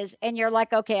it is and you're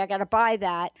like, okay, I got to buy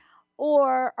that?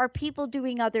 Or are people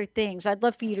doing other things? I'd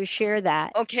love for you to share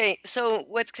that. Okay, so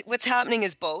what's happening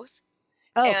is both.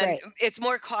 Oh, and great. It's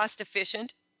more cost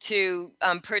efficient to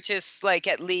purchase like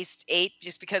at least 8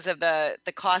 just because of the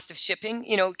cost of shipping,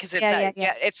 you know, because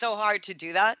it's so hard to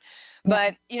do that.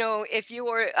 But, you know, if you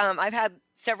were, I've had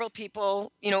several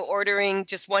people, you know, ordering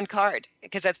just one card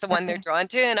because that's the one they're drawn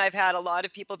to. And I've had a lot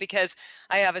of people because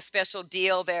I have a special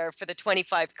deal there for the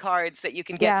 25 cards that you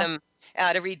can get them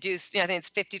at a reduced, you know, I think it's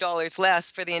 $50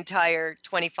 less for the entire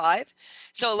 25.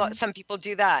 So some people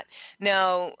do that.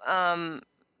 Now,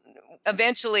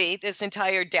 eventually this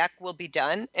entire deck will be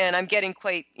done and I'm getting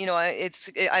quite, you know,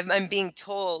 I'm being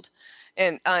told,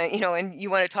 and you know, and you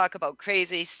want to talk about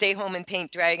crazy, stay home and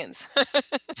paint dragons.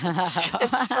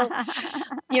 And so,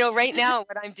 you know, right now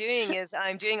what I'm doing is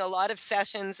I'm doing a lot of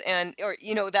sessions or,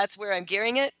 you know, that's where I'm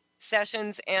gearing it,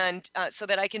 sessions, and so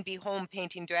that I can be home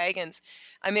painting dragons.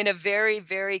 I'm in a very,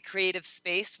 very creative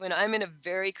space. When I'm in a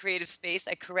very creative space,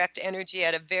 I correct energy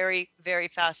at a very, very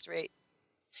fast rate.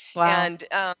 Wow. And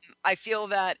I feel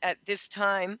that at this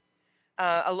time,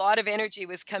 a lot of energy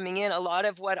was coming in. A lot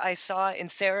of what I saw in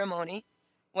ceremony,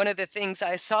 one of the things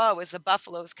I saw was the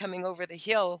buffaloes coming over the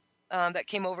hill that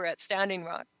came over at Standing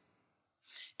Rock.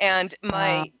 And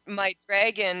my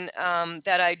dragon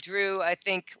that I drew, I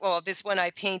think, well, this one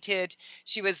I painted,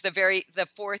 she was the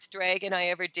fourth dragon I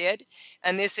ever did.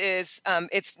 And this is,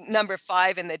 it's number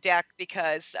 5 in the deck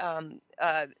because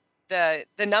the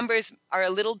numbers are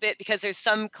a little bit, because there's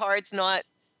some cards not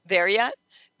there yet.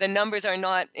 The numbers are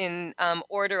not in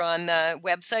order on the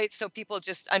website, so people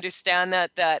just understand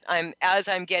that as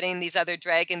I'm getting these other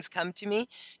dragons come to me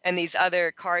and these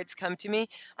other cards come to me,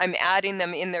 I'm adding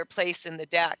them in their place in the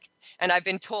deck. And I've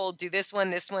been told, do this one,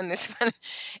 this one, this one.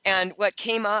 And what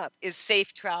came up is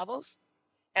safe travels.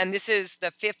 And this is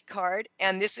the 5th card.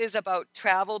 And this is about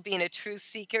travel, being a truth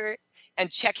seeker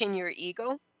and checking your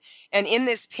ego. And in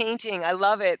this painting, I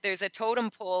love it. There's a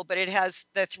totem pole, but it has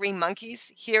the 3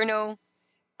 monkeys. Hear no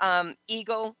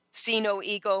ego, see no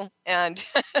ego, and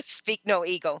speak no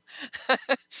ego.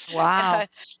 Wow.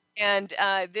 And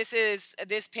this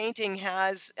painting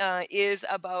is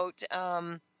about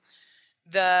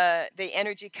the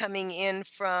energy coming in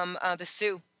from the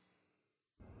Sioux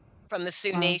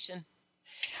Nation.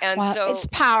 And so it's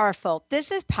powerful. This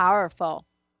is powerful.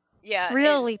 Yeah, it's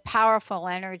really powerful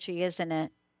energy, isn't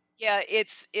it? Yeah,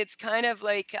 it's kind of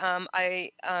like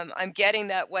I'm getting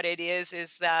that what it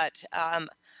is that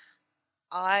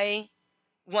I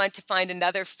want to find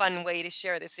another fun way to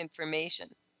share this information.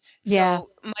 Yeah. So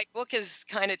my book is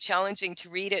kind of challenging to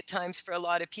read at times for a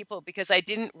lot of people because I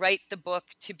didn't write the book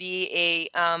to be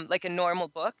like a normal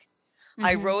book. Mm-hmm.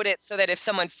 I wrote it so that if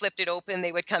someone flipped it open,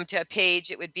 they would come to a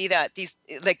page. It would be that these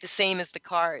like the same as the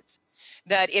cards.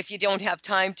 That if you don't have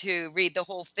time to read the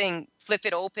whole thing, flip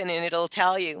it open and it'll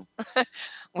tell you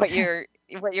what your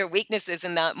weakness is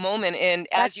in that moment. And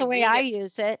that's the way I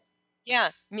use it.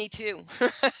 Yeah, me too.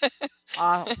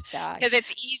 Oh gosh. Because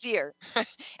it's easier.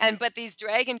 But these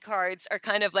dragon cards are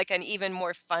kind of like an even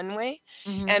more fun way.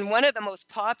 Mm-hmm. And one of the most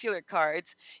popular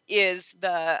cards is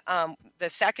the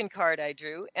 2nd card I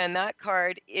drew. And that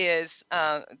card is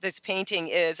this painting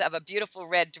is of a beautiful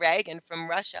red dragon from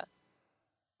Russia.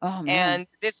 Oh, man. And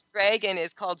this dragon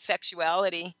is called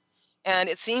sexuality. And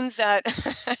it seems that,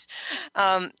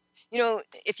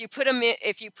 if you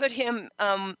put him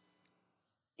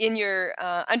in your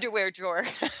underwear drawer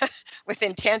with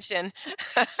intention,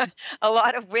 a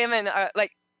lot of women are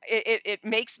like, it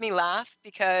makes me laugh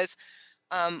because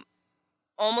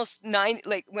almost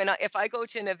if I go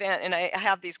to an event and I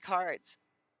have these cards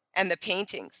and the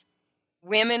paintings,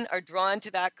 women are drawn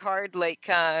to that card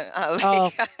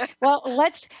Oh, well,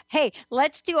 let's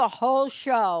do a whole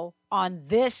show on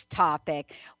this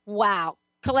topic. Wow.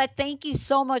 Colette, thank you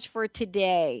so much for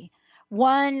today.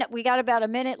 We got about a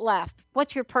minute left.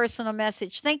 What's your personal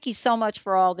message? Thank you so much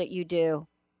for all that you do.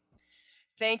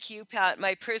 Thank you, Pat.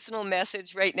 My personal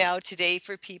message right now today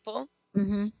for people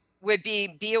would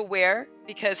be aware,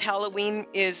 because Halloween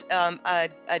is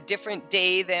a different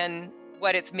day than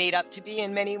what it's made up to be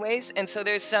in many ways. And so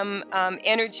there's some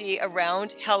energy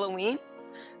around Halloween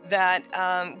that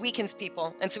weakens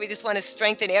people. And so we just want to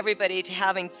strengthen everybody to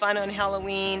having fun on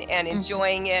Halloween and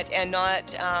enjoying it, and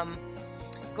not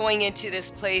going into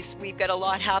this place. We've got a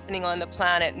lot happening on the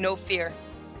planet. No fear.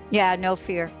 Yeah, no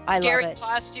fear. I love it. Scary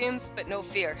costumes, but no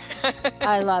fear.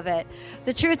 I love it.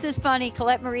 The truth is funny.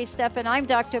 Colette Marie Stefan, I'm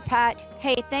Dr. Pat.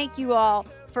 Hey, thank you all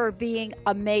for being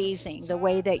amazing the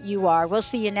way that you are. We'll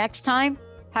see you next time.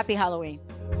 Happy Halloween.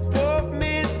 Put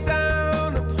me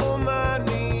down upon my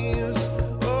knees.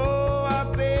 Oh, I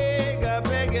beg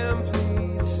and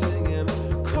plead, singing,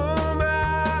 come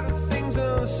out of things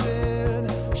unsaid.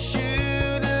 Shoot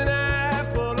an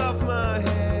apple off my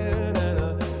head and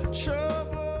a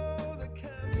trouble that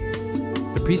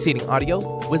can. The preceding audio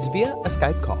was via a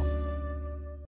Skype call.